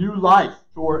a new life,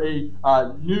 for a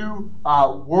new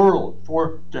world,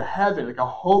 to heaven, like a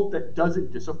hope that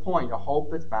doesn't disappoint, a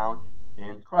hope that's found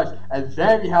in Christ. And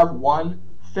then you have one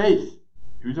faith.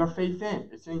 Who's our faith in?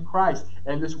 It's in Christ.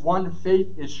 And this one faith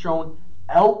is shown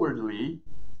outwardly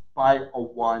by a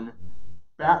one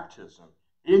baptism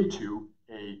into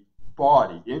a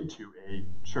body, into a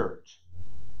church.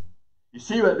 You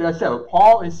see what I said? What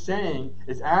Paul is saying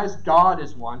is as God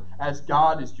is one, as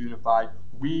God is unified,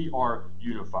 we are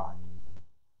unified.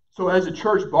 So as a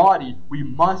church body, we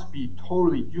must be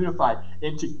totally unified.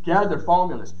 And together, follow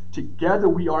me on this, together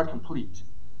we are complete.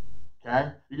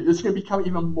 Okay? This is going to become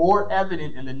even more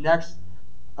evident in the next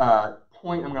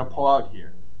point I'm going to pull out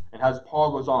here, and as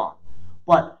Paul goes on.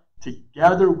 But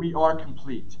together we are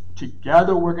complete.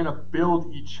 Together we're going to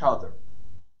build each other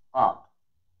up.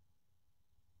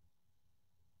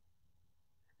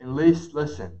 And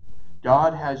listen,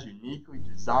 God has uniquely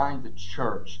designed the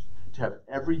church to have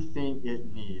everything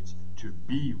it needs to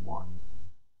be one.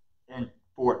 And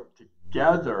for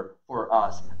together for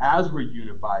us, as we're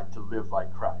unified, to live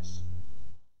like Christ.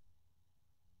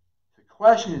 The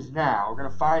question is now, we're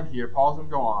going to find here, Paul's going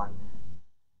to go on,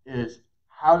 is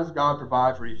how does God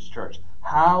provide for each church?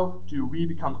 How do we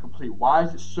become complete? Why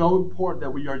is it so important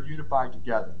that we are unified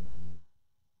together?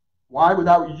 Why,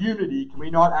 without unity, can we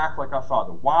not act like our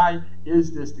Father? Why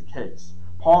is this the case?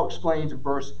 Paul explains in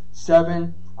verse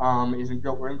 7. We're going to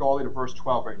go all the way to verse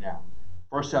 12 right now.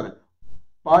 Verse 7.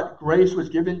 But grace was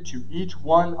given to each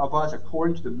one of us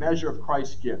according to the measure of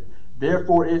Christ's gift.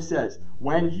 Therefore it says,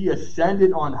 when he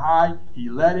ascended on high, he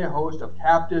led a host of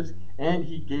captives, and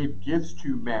he gave gifts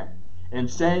to men. And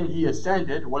saying he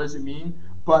ascended, what does it mean?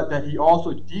 But that he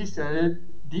also descended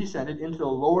into the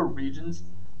lower regions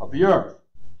of the earth.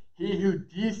 He who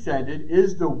descended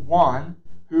is the one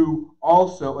who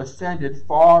also ascended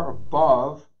far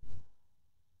above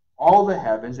all the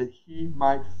heavens, that he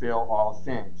might fill all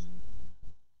things.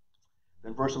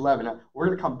 Then verse 11. Now, we're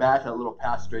going to come back to that little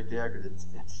passage right there,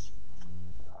 because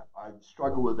I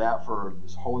struggled with that for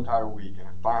this whole entire week, and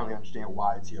I finally understand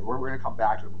why it's here. We're going to come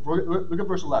back to it. Look at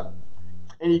verse 11.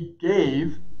 And he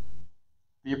gave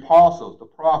the apostles, the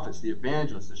prophets, the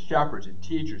evangelists, the shepherds, and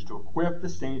teachers to equip the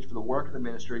saints for the work of the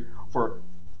ministry, for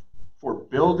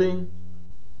building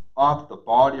up the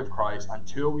body of Christ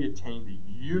until we attain the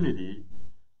unity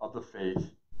of the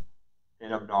faith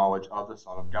and of knowledge of the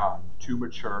Son of God, to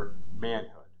mature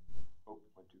manhood. Oh,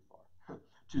 went too far.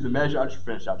 To the measure, I'll just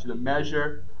finish out. To the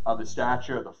measure of the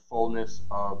stature of the fullness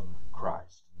of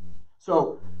Christ.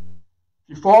 So,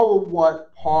 if you follow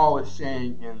what Paul is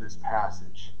saying in this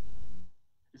passage,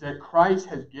 is that Christ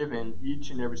has given each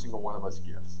and every single one of us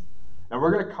gifts. Now,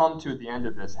 we're going to come to, at the end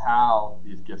of this, how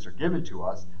these gifts are given to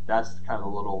us. That's kind of a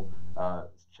little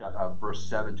verse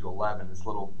 7 to 11, this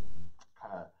little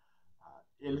kind of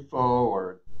info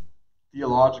or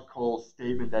theological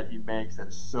statement that he makes that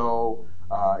is so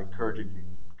encouraging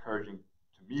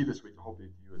to me this week, and hopefully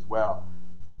to you as well.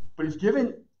 But he's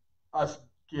given us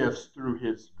gifts through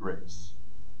his grace.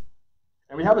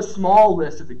 And we have a small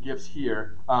list of the gifts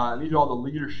here. And these are all the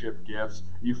leadership gifts.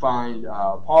 You find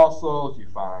apostles, you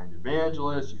find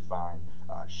evangelists, you find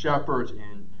shepherds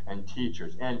and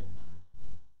teachers. And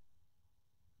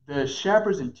the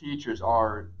shepherds and teachers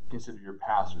are considered your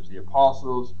pastors. The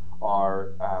apostles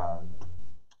are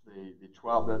the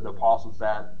 12, the apostles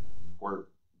that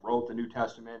wrote the New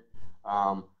Testament.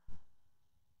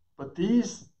 But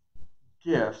these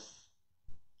gifts,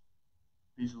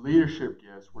 these leadership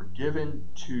gifts, were given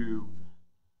to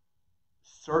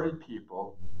certain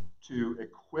people to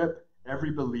equip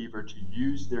every believer to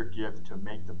use their gift to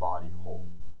make the body whole,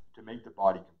 to make the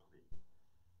body complete.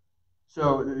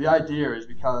 So the idea is,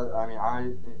 because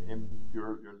I am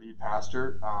your lead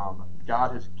pastor,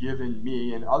 God has given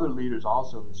me and other leaders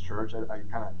also in this church. I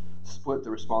kind of split the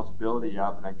responsibility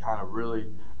up, and I kind of really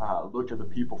looked at the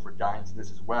people for guidance in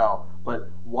this as well. But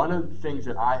one of the things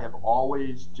that I have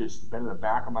always just been in the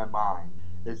back of my mind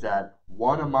is that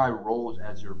one of my roles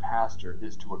as your pastor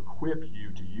is to equip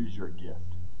you to use your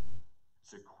gift.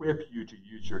 To equip you to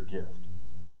use your gift.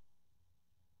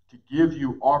 To give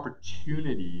you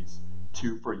opportunities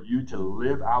for you to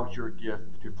live out your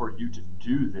gift, for you to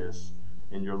do this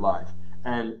in your life.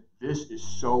 And this is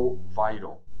so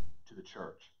vital to the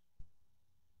church.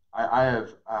 I have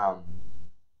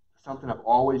something I've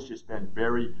always just been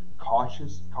very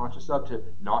conscious of, to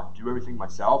not do everything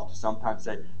myself, to sometimes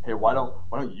say, hey, why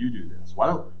don't you do this? Why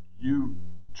don't you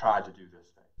try to do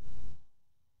this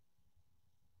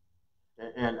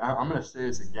thing? And I'm going to say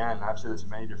this again, and I've said this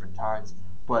many different times,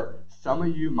 but some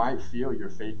of you might feel your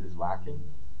faith is lacking.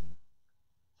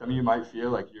 Some of you might feel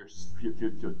like you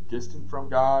feel distant from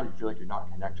God. You feel like you're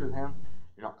not connected with Him.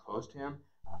 You're not close to Him.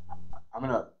 I'm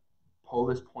going to pull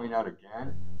this point out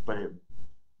again, but it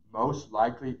most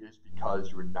likely is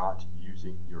because you're not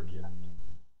using your gift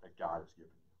that God has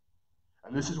given you.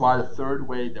 And this is why the third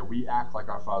way that we act like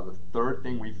our Father, the third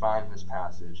thing we find in this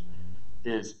passage,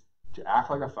 is to act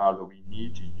like our Father, that we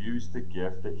need to use the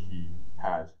gift that He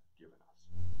has given us.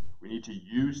 We need to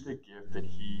use the gift that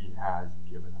He has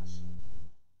given us.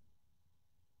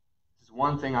 This is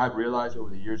one thing I've realized over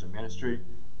the years of ministry.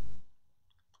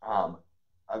 Um,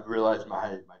 I've realized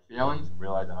my failings,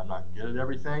 realized that I'm not good at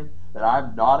everything, that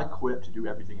I'm not equipped to do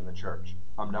everything in the church.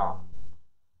 I'm not.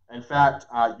 In fact,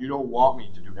 you don't want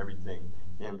me to do everything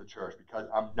in the church because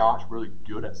I'm not really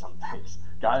good at some things.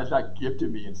 God has not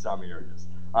gifted me in some areas.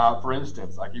 For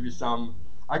instance, I give you some.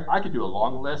 I could do a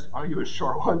long list. I'm gonna give you a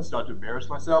short one, so not to embarrass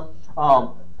myself.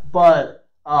 But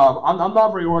I'm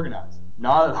not very organized.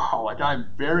 Not at all. Like I'm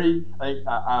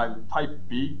type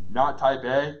B, not type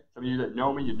A. Some of you that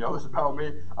know me, you know this about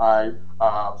me. I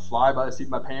fly by the seat of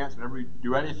my pants whenever we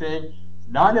do anything.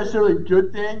 Not necessarily a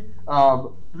good thing.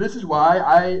 This is why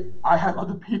I have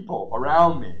other people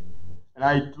around me. And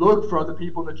I look for other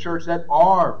people in the church that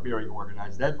are very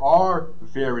organized, that are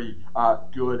very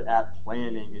good at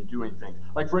planning and doing things.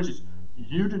 Like, for instance,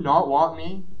 you do not want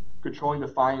me controlling the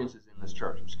finances in this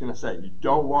church. I'm just going to say, you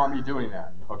don't want me doing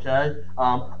that, okay?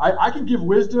 I can give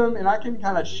wisdom and I can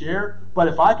kind of share, but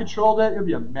if I controlled it, it would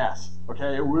be a mess,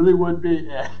 okay? It really would be.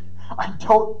 I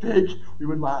don't think we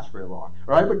would last very long,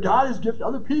 all right? But God has gifted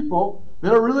other people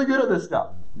that are really good at this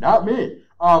stuff, not me.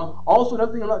 Also,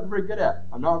 another thing I'm not very good at.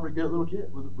 I'm not very good at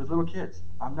with little kids.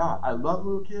 I'm not. I love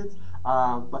little kids,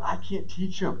 but I can't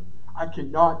teach them. I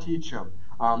cannot teach them.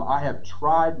 I have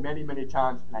tried many, many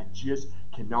times, and I just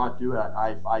cannot do it.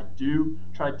 I do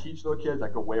try to teach little kids. I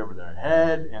go way over their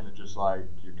head, and they're just like,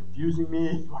 you're confusing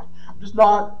me. I'm just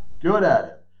not good at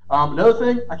it. Another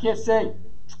thing, I can't sing.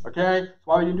 Okay? That's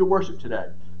why we didn't do worship today.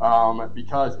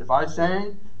 Because if I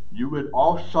sang, you would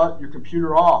all shut your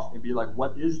computer off and be like,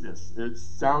 what is this? It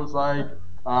sounds like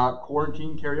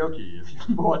quarantine karaoke. If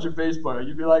you watch a Facebook,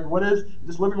 you'd be like, what is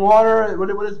this living water?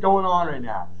 What is going on right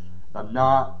now?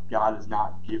 God has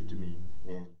not gifted me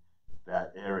in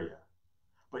that area.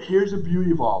 But here's the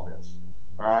beauty of all this,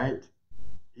 all right?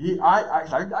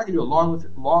 I can do a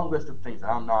long list of things that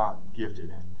I'm not gifted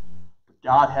in. But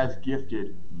God has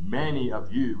gifted many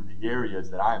of you in the areas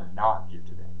that I am not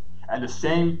gifted in. And the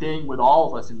same thing with all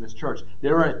of us in this church.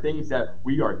 There are things that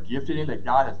we are gifted in, that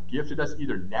God has gifted us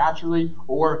either naturally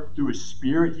or through His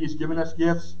Spirit. He has given us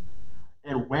gifts.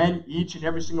 And when each and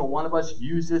every single one of us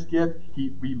use this gift,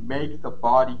 we make the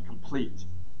body complete.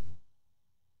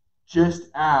 Just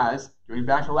as, going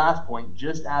back to the last point,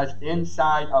 just as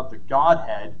inside of the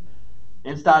Godhead,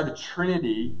 inside the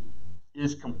Trinity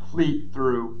is complete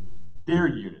through their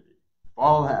unity.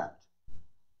 Follow that.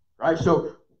 Right?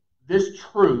 So this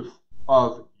truth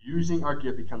of using our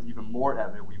gift becomes even more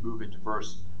evident when we move into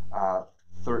verse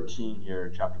 13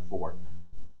 here, chapter 4.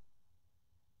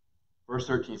 Verse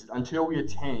 13 says, until we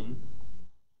attain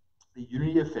the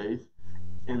unity of faith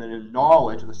and the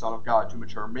knowledge of the Son of God to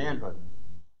mature manhood,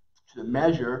 to the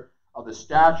measure of the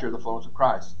stature of the fullness of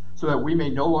Christ, so that we may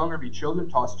no longer be children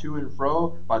tossed to and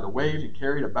fro by the waves and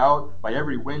carried about by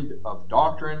every wind of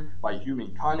doctrine, by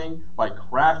human cunning, by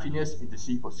craftiness and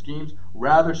deceitful schemes.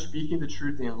 Rather, speaking the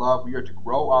truth in love, we are to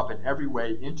grow up in every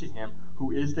way into Him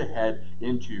who is the head,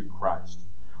 into Christ,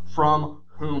 from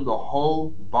whom the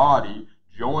whole body,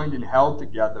 joined and held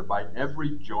together by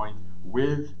every joint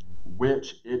with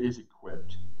which it is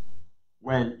equipped,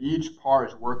 when each part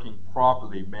is working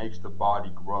properly, makes the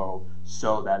body grow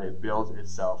so that it builds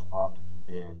itself up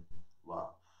in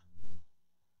love.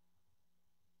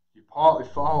 Follow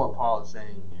what Paul is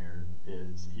saying here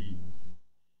is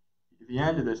at the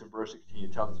end of this in verse 16, he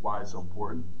tells us why it's so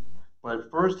important. But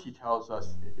at first he tells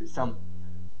us it's kind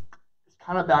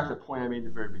of back to the point I made in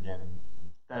the very beginning,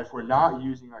 that if we're not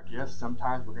using our gifts,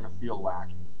 sometimes we're going to feel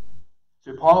lacking.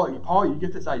 So Paul, you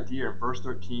get this idea in verse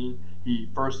 13. He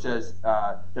first says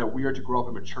that we are to grow up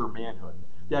in mature manhood.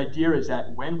 The idea is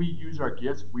that when we use our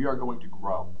gifts, we are going to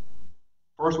grow.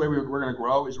 First way we're going to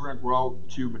grow is we're going to grow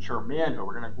to mature manhood.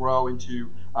 We're going to grow into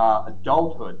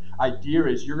adulthood. Idea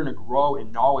is you're going to grow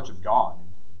in knowledge of God.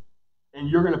 And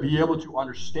you're going to be able to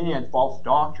understand false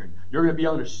doctrine. You're going to be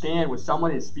able to understand when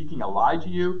someone is speaking a lie to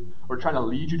you or trying to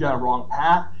lead you down a wrong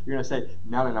path. You're going to say,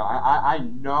 no. I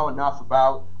know enough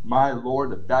about my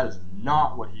Lord that is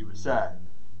not what He would say.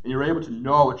 And you're able to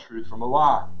know a truth from a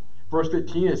lie. Verse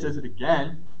 15, it says it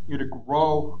again. You're to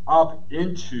grow up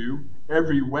into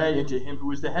every way into Him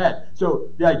who is the head.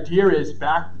 So the idea is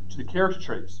back to the character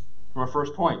traits from our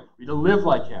first point. We need to live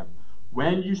like Him.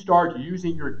 When you start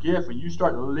using your gift, when you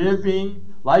start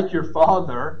living like your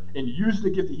Father and using the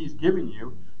gift that He's given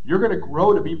you, you're going to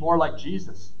grow to be more like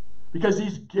Jesus. Because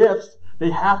these gifts,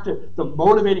 the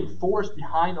motivating force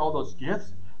behind all those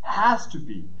gifts has to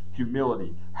be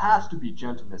humility, has to be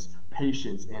gentleness,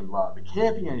 patience, and love. It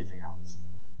can't be anything else.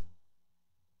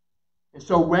 And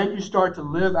so when you start to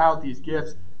live out these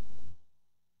gifts,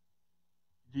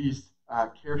 these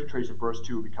character traits in verse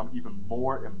 2 become even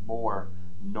more and more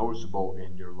noticeable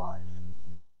in your life.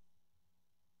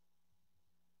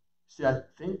 See, I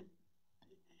think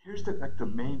here's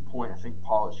the main point I think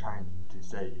Paul is trying to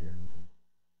say here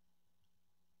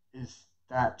is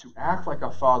that to act like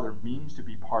a father means to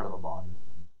be part of a body.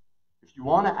 If you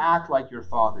want to act like your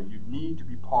father, you need to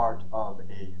be part of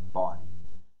a body.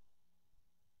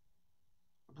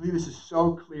 I believe this is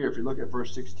so clear if you look at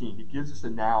verse 16. He gives this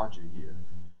analogy here.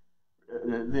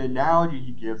 The analogy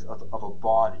he gives of a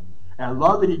body. And I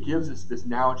love that he gives us this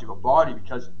analogy of a body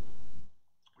because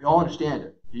we all understand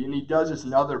it. And he does this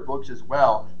in other books as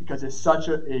well because it's such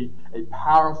a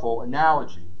powerful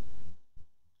analogy.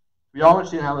 We all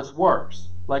understand how this works.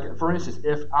 Like, for instance,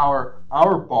 if our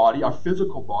body, our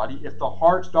physical body, if the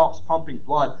heart stops pumping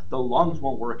blood, the lungs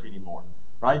won't work anymore,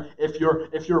 right? If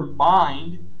your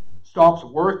mind stops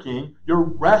working, the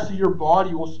rest of your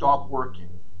body will stop working.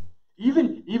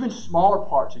 Even smaller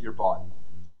parts of your body.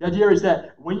 The idea is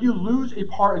that when you lose a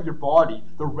part of your body,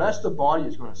 the rest of the body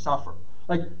is going to suffer.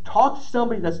 Like, talk to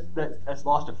somebody that's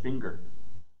lost a finger.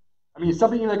 I mean,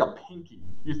 something like a pinky.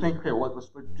 You think, okay, what's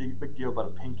the big deal about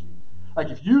a pinky? Like,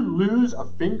 if you lose a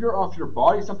finger off your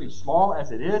body, something small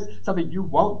as it is, something you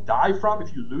won't die from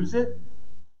if you lose it,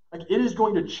 like, it is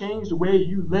going to change the way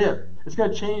you live. It's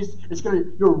going to change,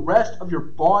 your rest of your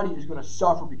body is going to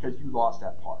suffer because you lost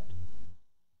that part.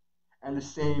 And the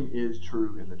same is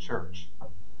true in the church.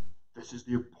 This is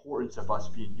the importance of us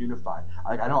being unified.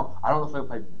 Like, I don't know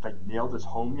if I nailed this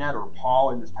home yet, or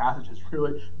Paul in this passage has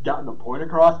really gotten the point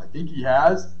across. I think he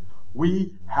has.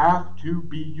 We have to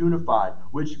be unified,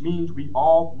 which means we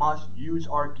all must use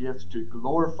our gifts to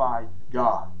glorify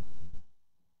God.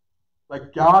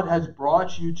 Like, God has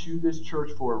brought you to this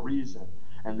church for a reason,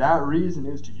 and that reason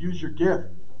is to use your gift.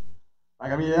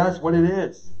 Like, I mean, that's what it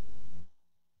is.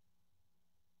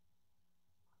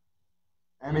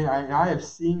 I mean, I have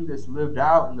seen this lived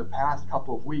out in the past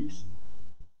couple of weeks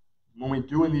when we're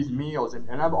doing these meals,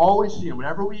 and I've always seen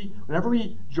whenever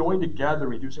we join together,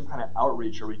 we do some kind of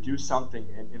outreach or we do something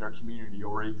in our community,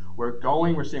 or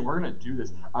we're saying we're going to do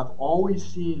this. I've always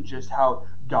seen just how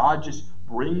God just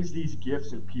brings these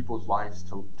gifts in people's lives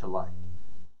to light.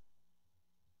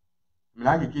 I mean,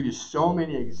 I could give you so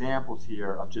many examples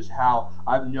here of just how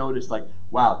I've noticed, like,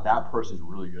 wow, that person's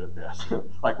really good at this.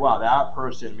 Like, wow, that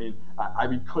person, I mean, I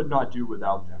could not do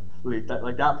without them.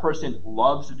 Like that person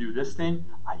loves to do this thing.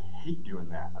 I hate doing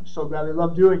that. I'm so glad they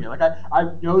love doing it. Like,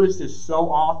 I've noticed this so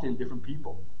often in different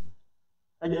people.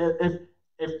 Like,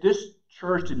 if this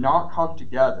church did not come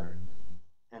together,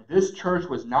 and this church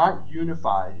was not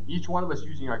unified, each one of us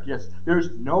using our gifts,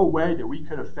 there's no way that we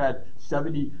could have fed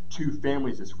 72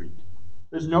 families this week.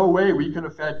 There's no way we could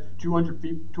have fed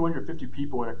 250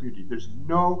 people in our community. There's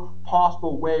no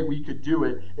possible way we could do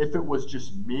it if it was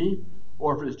just me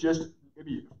or if it was just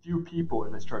maybe a few people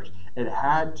in this church. It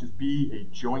had to be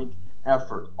a joint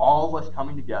effort, all of us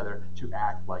coming together to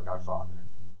act like our Father.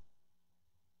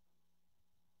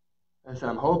 And so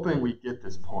I'm hoping we get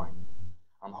this point.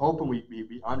 I'm hoping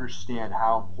we understand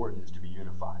how important it is to be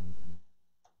unified.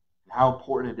 And how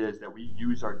important it is that we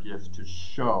use our gifts to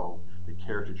show the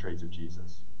character traits of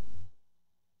Jesus.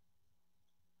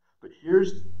 But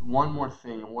here's one more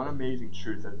thing, one amazing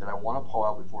truth that I want to pull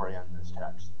out before I end this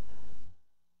text.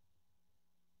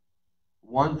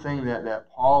 One thing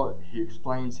that Paul, he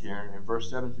explains here in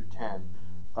verse 7 through 10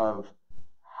 of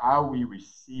how we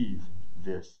receive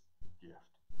this gift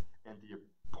and the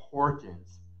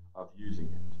importance of using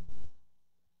it.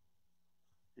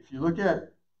 If you look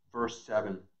at verse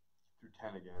 7 through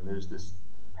 10 again, there's this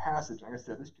passage, like I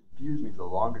said, this confused me for the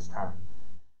longest time.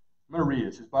 I'm going to read it.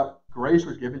 It says, "But grace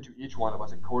was given to each one of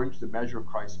us according to the measure of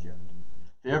Christ's gift.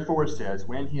 Therefore it says,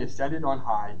 when he ascended on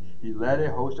high, he led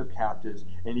a host of captives,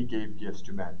 and he gave gifts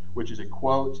to men," which is a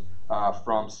quote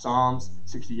from Psalms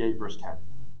 68, verse 10.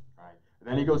 Right. And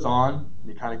then he goes on,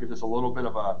 and he kind of gives us a little bit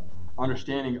of a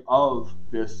understanding of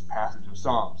this passage of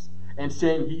Psalms. And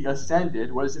saying he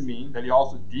ascended, what does it mean? That he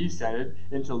also descended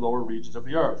into the lower regions of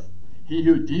the earth. He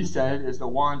who descended is the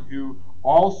one who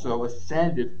also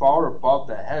ascended far above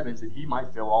the heavens that he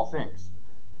might fill all things.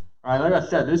 All right, like I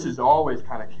said, this has always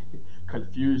kind of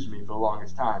confused me for the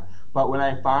longest time. But when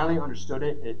I finally understood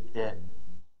it,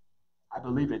 I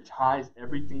believe it ties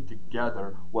everything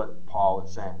together what Paul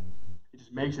is saying. It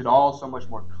just makes it all so much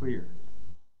more clear.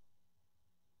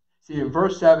 See, in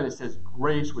verse 7 it says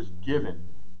grace was given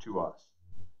to us.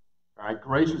 All right,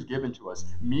 grace was given to us,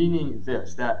 meaning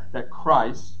this, that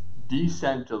Christ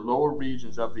descended to lower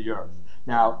regions of the earth.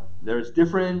 Now, there's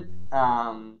different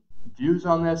views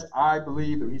on this. I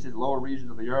believe that when he says lower regions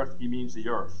of the earth, he means the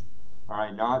earth. All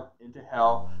right, not into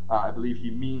hell. I believe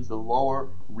he means the lower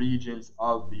regions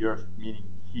of the earth, meaning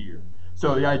here.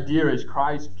 So the idea is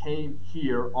Christ came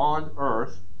here on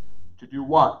earth to do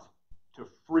what?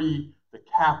 free the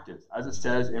captives, as it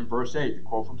says in verse 8, the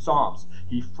quote from Psalms.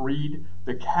 He freed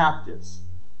the captives.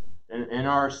 In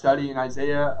our study in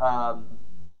Isaiah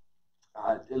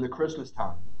in the Christmas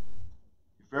time,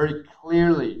 very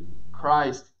clearly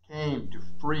Christ came to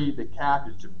free the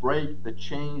captives, to break the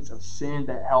chains of sin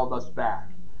that held us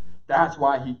back. That's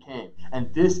why he came.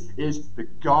 And this is the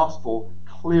gospel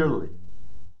clearly.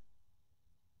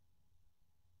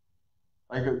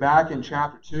 Like back in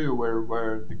chapter 2,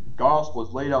 where the gospel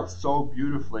is laid out so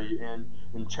beautifully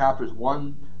in chapters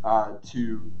 1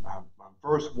 to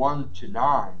verse 1 to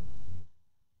 9.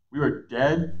 We are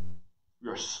dead. We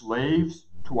are slaves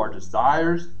to our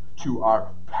desires, to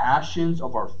our passions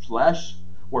of our flesh.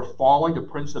 We're following the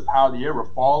prince of the power of the air.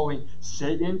 We're following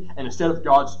Satan. And instead of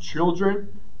God's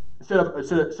children, instead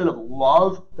of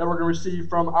love that we're going to receive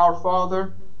from our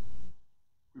Father,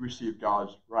 we receive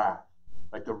God's wrath,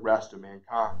 like the rest of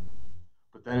mankind.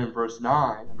 But then in verse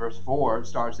 9 and verse 4, it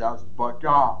starts out, but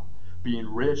God, being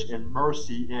rich in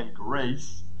mercy and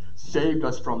grace, saved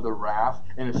us from the wrath,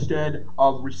 and instead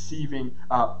of receiving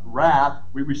wrath,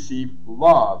 we receive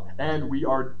love, and we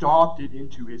are adopted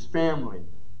into his family.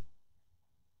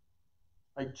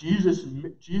 Like Jesus'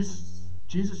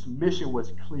 mission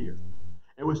was clear.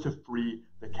 It was to free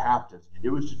the captives. It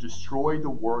was to destroy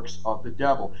the works of the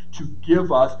devil, to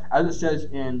give us, as it says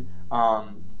in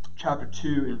chapter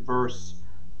 2 in verse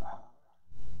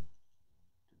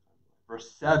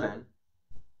 7,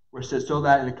 where it says, so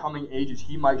that in the coming ages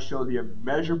he might show the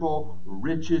immeasurable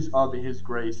riches of his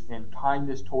grace and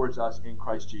kindness towards us in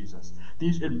Christ Jesus.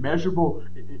 These immeasurable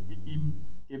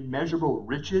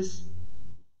riches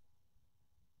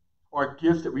are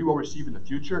gifts that we will receive in the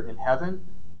future in heaven.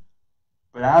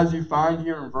 But as you find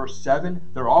here in verse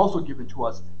 7, they're also given to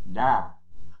us now.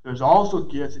 There's also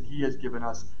gifts that he has given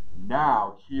us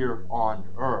now here on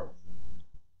earth.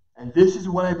 And this is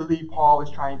what I believe Paul is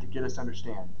trying to get us to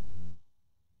understand.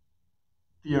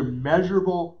 The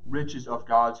immeasurable riches of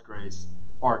God's grace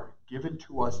are given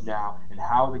to us now, and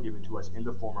how they're given to us in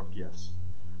the form of gifts.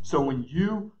 So when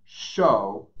you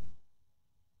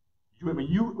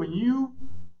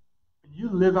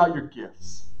live out your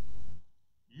gifts,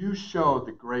 you show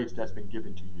the grace that's been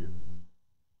given to you.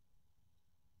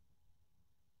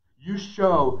 You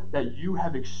show that you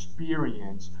have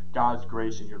experienced God's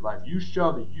grace in your life. You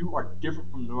show that you are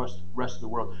different from the rest of the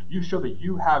world. You show that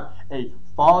you have a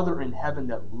Father in heaven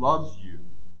that loves you,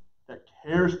 that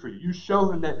cares for you. You show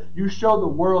the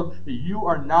world that you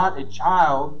are not a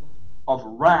child of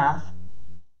wrath,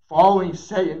 following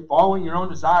Satan, following your own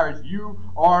desires. You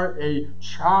are a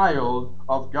child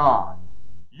of God.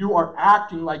 You are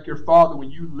acting like your Father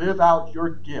when you live out your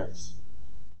gifts.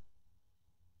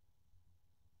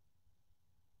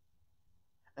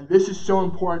 And this is so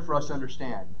important for us to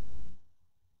understand.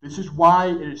 This is why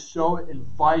it is so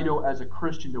vital as a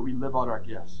Christian that we live out our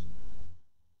gifts.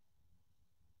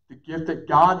 The gift that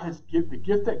God has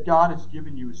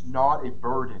given you is not a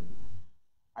burden.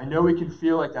 I know we can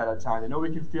feel like that at times. I know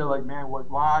we can feel like, man,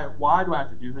 why do I have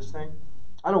to do this thing?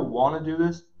 I don't want to do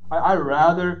this. I'd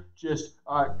rather just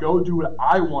go do what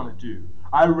I want to do.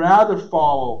 I'd rather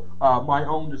follow my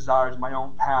own desires, my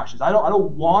own passions. I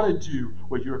don't want to do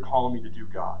what you're calling me to do,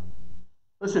 God.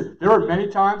 Listen, there are many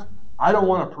times I don't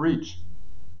want to preach.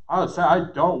 I would say I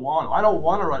don't want to. I don't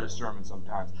want to write a sermon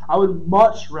sometimes. I would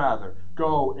much rather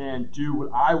go and do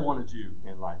what I want to do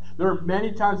in life. There are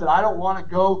many times that I don't want to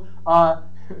go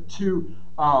to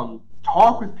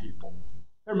talk with people.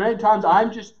 There are many times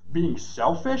I'm just being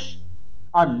selfish.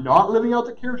 I'm not living out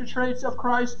the character traits of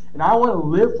Christ, and I want to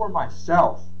live for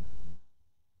myself.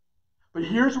 But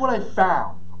here's what I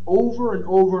found over and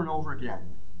over and over again.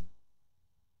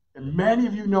 And many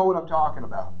of you know what I'm talking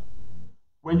about.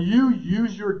 When you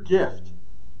use your gift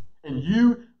and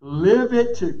you live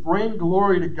it to bring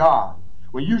glory to God,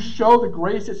 when you show the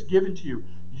grace that's given to you,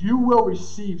 you will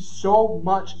receive so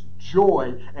much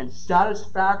joy and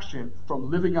satisfaction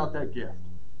from living out that gift.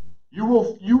 You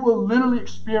will literally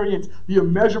experience the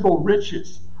immeasurable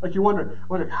riches. Like you wonder,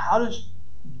 how does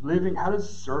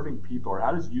serving people, or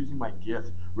how does using my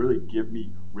gift really give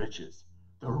me riches?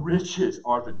 The riches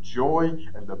are the joy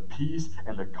and the peace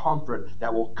and the comfort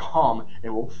that will come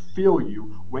and will fill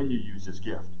you when you use this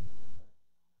gift.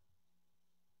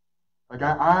 Like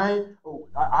I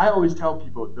always tell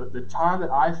people, the time that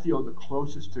I feel the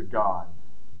closest to God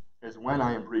is when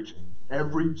I am preaching.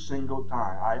 Every single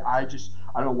time. I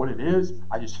don't know what it is.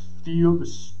 I just feel the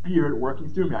Spirit working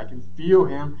through me. I can feel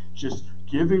Him just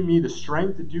giving me the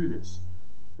strength to do this.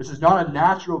 This is not a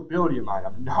natural ability of mine.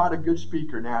 I'm not a good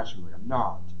speaker naturally. I'm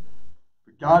not.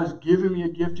 But God has given me a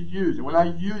gift to use. And when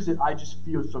I use it, I just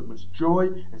feel so much joy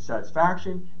and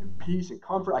satisfaction and peace and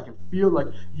comfort. I can feel like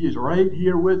He is right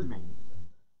here with me.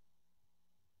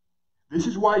 This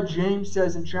is why James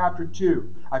says in chapter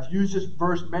 2, I've used this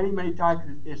verse many, many times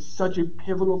because it's such a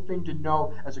pivotal thing to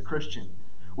know as a Christian.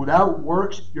 Without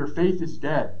works, your faith is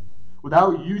dead.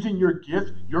 Without using your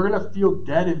gift, you're going to feel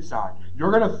dead inside.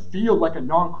 You're going to feel like a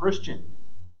non-Christian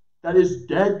that is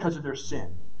dead because of their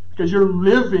sin. Because you're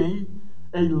living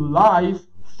a life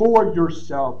for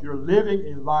yourself. You're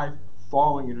living a life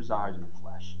following your desires of your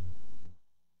flesh.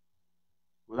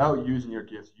 Without using your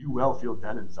gifts, you will feel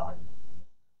dead inside.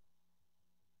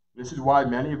 This is why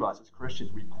many of us as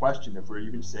Christians, we question if we're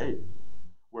even saved.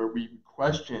 Where we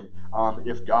question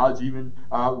if God's even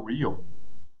real.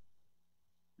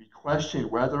 We question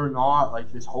whether or not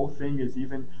like this whole thing is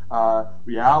even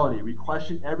reality. We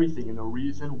question everything, and the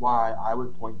reason why I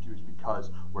would point to is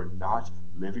because we're not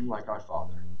living like our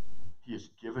Father. He has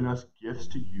given us gifts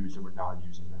to use, and we're not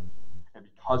using them. And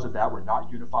because of that, we're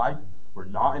not unified. We're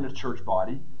not in a church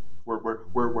body.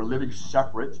 We're living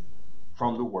separate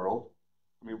from the world.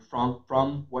 I mean,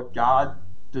 from what God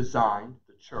designed,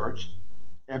 the church.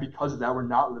 And because of that, we're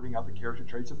not living out the character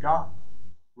traits of God.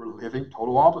 We're living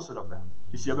total opposite of them.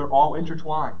 You see how they're all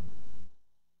intertwined.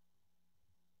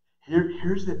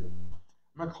 Here's the...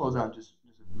 I'm going to close out just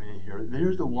a minute here.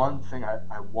 Here's the one thing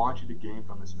I want you to gain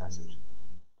from this message.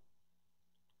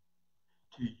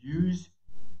 To use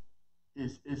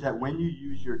is that when you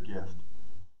use your gift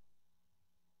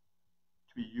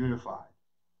to be unified,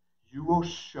 you will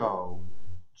show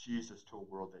Jesus to a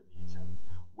world that needs Him.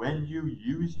 When you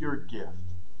use your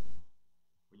gift,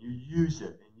 when you use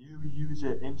it, and you use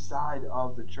it inside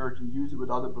of the church, and use it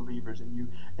with other believers, and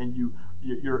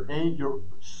your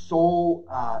sole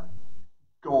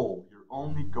goal, your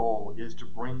only goal is to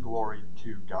bring glory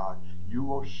to God, you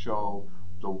will show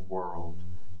the world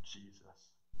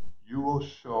Jesus. You will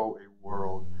show a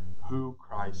world who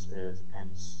Christ is,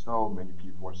 and so many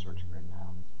people are searching right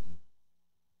now.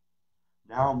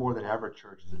 Now more than ever,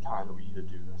 church, is the time that we need to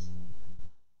do this.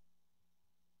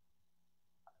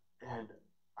 And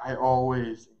I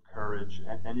always encourage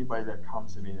anybody that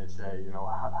comes to me and they say,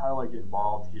 how do I get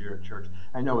involved here at church?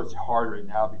 I know it's hard right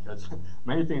now because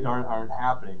many things aren't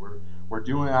happening. We're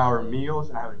doing our meals,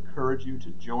 and I would encourage you to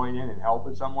join in and help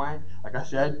in some way. Like I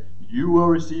said, you will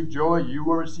receive joy, you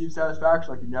will receive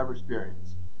satisfaction like you never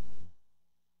experienced.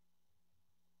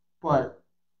 But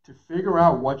to figure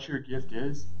out what your gift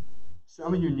is,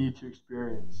 some of you need to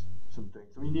experience some things.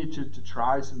 Some of you need to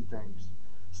try some things.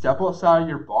 Step outside of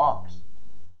your box.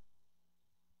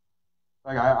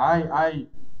 Like I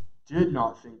did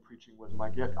not think preaching was my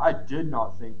gift. I did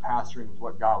not think pastoring was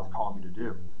what God was calling me to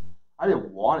do. I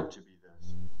didn't want it to be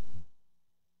this.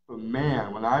 But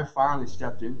man, when I finally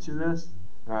stepped into this,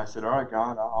 and I said, all right,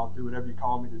 God, I'll do whatever you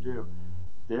call me to do,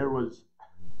 there was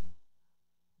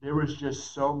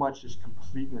just so much just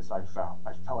completeness I felt.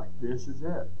 I felt like this is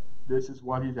it. This is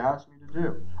what He's asked me to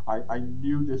do. I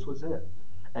knew this was it.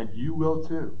 And you will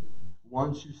too.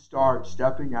 Once you start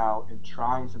stepping out and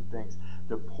trying some things,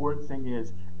 the important thing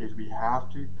is we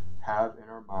have to have in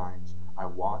our minds, I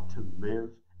want to live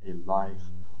a life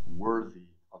worthy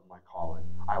of my calling.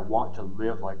 I want to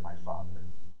live like my Father.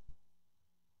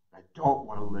 I don't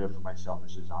want to live for my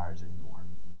selfish desires anymore.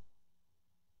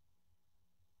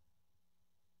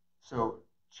 So,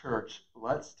 church,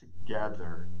 let's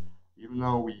together, even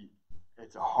though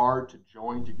it's hard to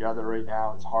join together right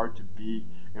now, it's hard to be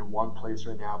in one place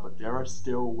right now, but there are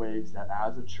still ways that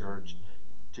as a church,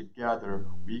 together,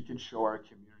 we can show our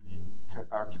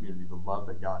community the love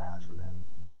that God has for them.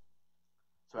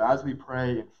 So as we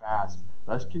pray and fast,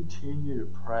 let's continue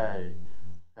to pray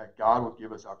that God will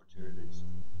give us opportunities,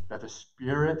 that the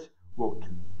Spirit will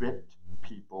convict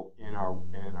people in our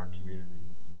community,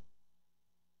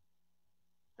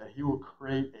 that He will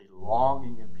create a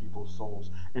longing in people's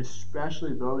souls,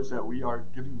 especially those that we are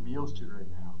giving meals to right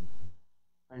now.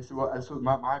 And so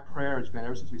my prayer has been,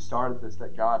 ever since we started this,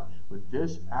 that God, with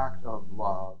this act of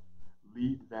love,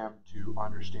 lead them to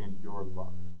understand your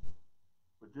love.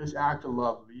 With this act of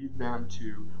love, lead them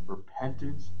to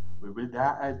repentance. With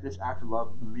this act of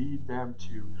love, lead them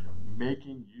to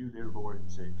making you their Lord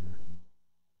and Savior.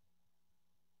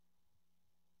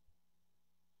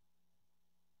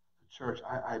 Church,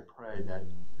 I pray that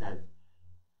a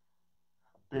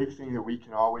big thing that we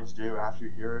can always do after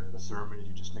you hear a sermon is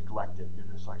you just neglect it. You're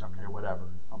just like, okay,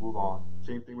 whatever, I'll move on.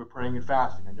 Same thing with praying and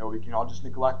fasting. I know we can all just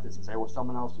neglect this and say, well,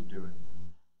 someone else will do it.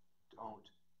 Don't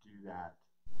do that.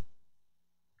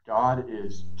 God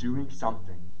is doing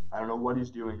something. I don't know what He's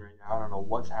doing right now. I don't know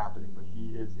what's happening, but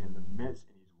He is in the midst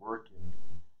and He's working.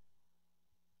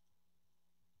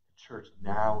 church,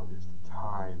 now is the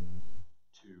time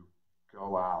to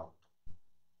go out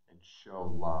and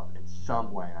show love in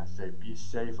some way. And I say, be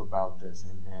safe about this.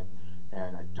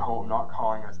 And I'm not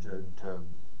calling us to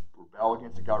rebel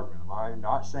against the government. I'm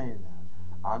not saying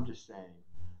that. I'm just saying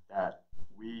that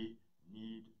we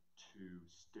need to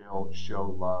still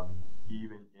show love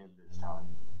even in this time.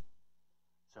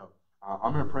 So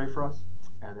I'm going to pray for us,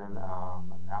 and then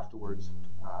afterwards,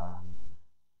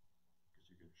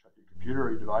 you can shut your computer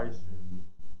or your device and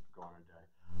go on our day.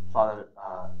 Father,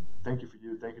 thank you for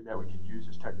you. Thank you that we can use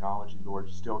this technology, Lord,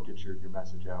 to still get your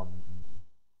message out.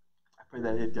 I pray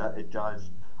that it does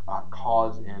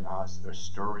cause in us a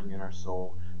stirring in our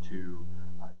soul to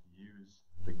use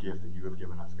the gift that you have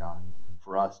given us, God,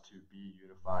 for us to be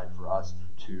unified, for us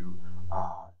to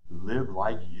live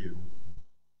like you.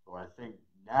 Lord, I think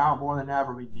now more than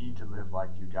ever we need to live like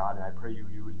you, God, and I pray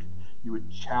you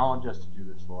would challenge us to do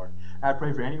this, Lord. And I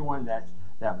pray for anyone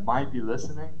that might be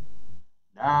listening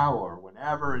now or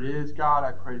whenever it is, God,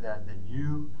 I pray that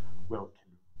you will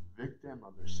convict them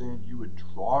of their sin. You would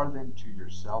draw them to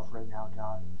yourself right now,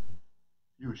 God.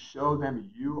 You would show them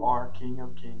you are King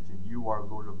of Kings and you are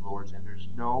Lord of Lords, and there's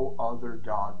no other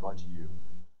God but you.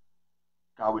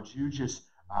 God, would you just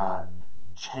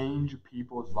change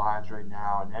people's lives right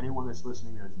now, and anyone that's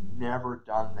listening that has never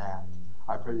done that,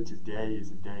 I pray that today is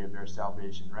the day of their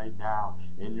salvation. Right now,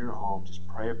 in your home, just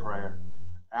pray a prayer.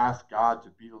 Ask God to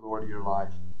be the Lord of your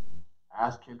life.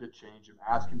 Ask him to change you.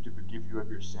 Ask him to forgive you of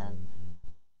your sin.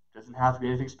 It doesn't have to be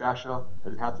anything special. It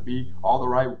doesn't have to be all the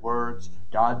right words.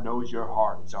 God knows your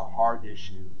heart. It's a heart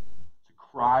issue. So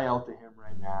cry out to him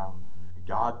right now. And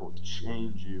God will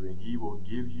change you, and he will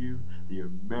give you the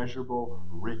immeasurable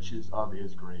riches of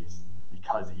his grace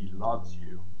because he loves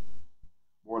you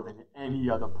more than any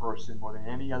other person, more than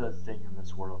any other thing in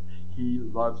this world. He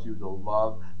loves you, the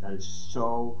love that is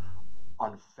so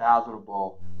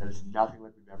unfathomable, that is nothing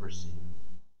like we've ever seen,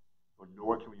 or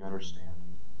nor can we understand.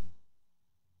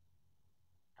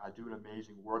 God, do an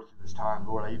amazing work through this time.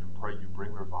 Lord, I even pray you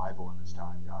bring revival in this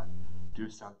time, God. Do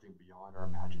something beyond our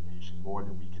imagination, more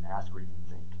than we can ask or even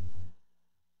think.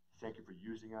 Thank you for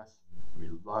using us. We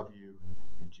love you.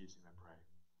 In Jesus' name I pray.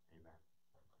 Amen.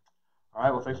 All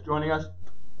right, well, thanks for joining us.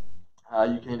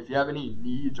 You can, if you have any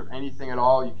needs or anything at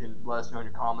all, you can let us know in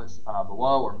your comments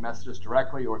below or message us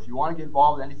directly. Or if you want to get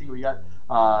involved with anything we got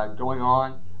going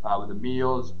on with the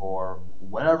meals or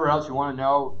whatever else you want to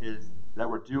know is that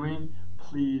we're doing,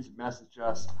 please message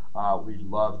us. We'd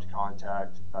love to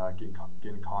get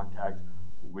in contact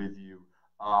with you.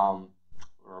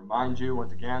 Remind you,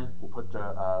 once again, we'll put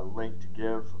the link to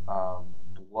give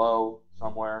below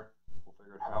somewhere. We'll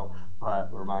figure it out.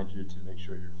 But remind you to make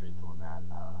sure you're faithful in that.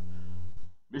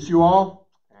 Miss you all,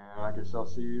 and I guess I'll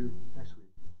see you next week.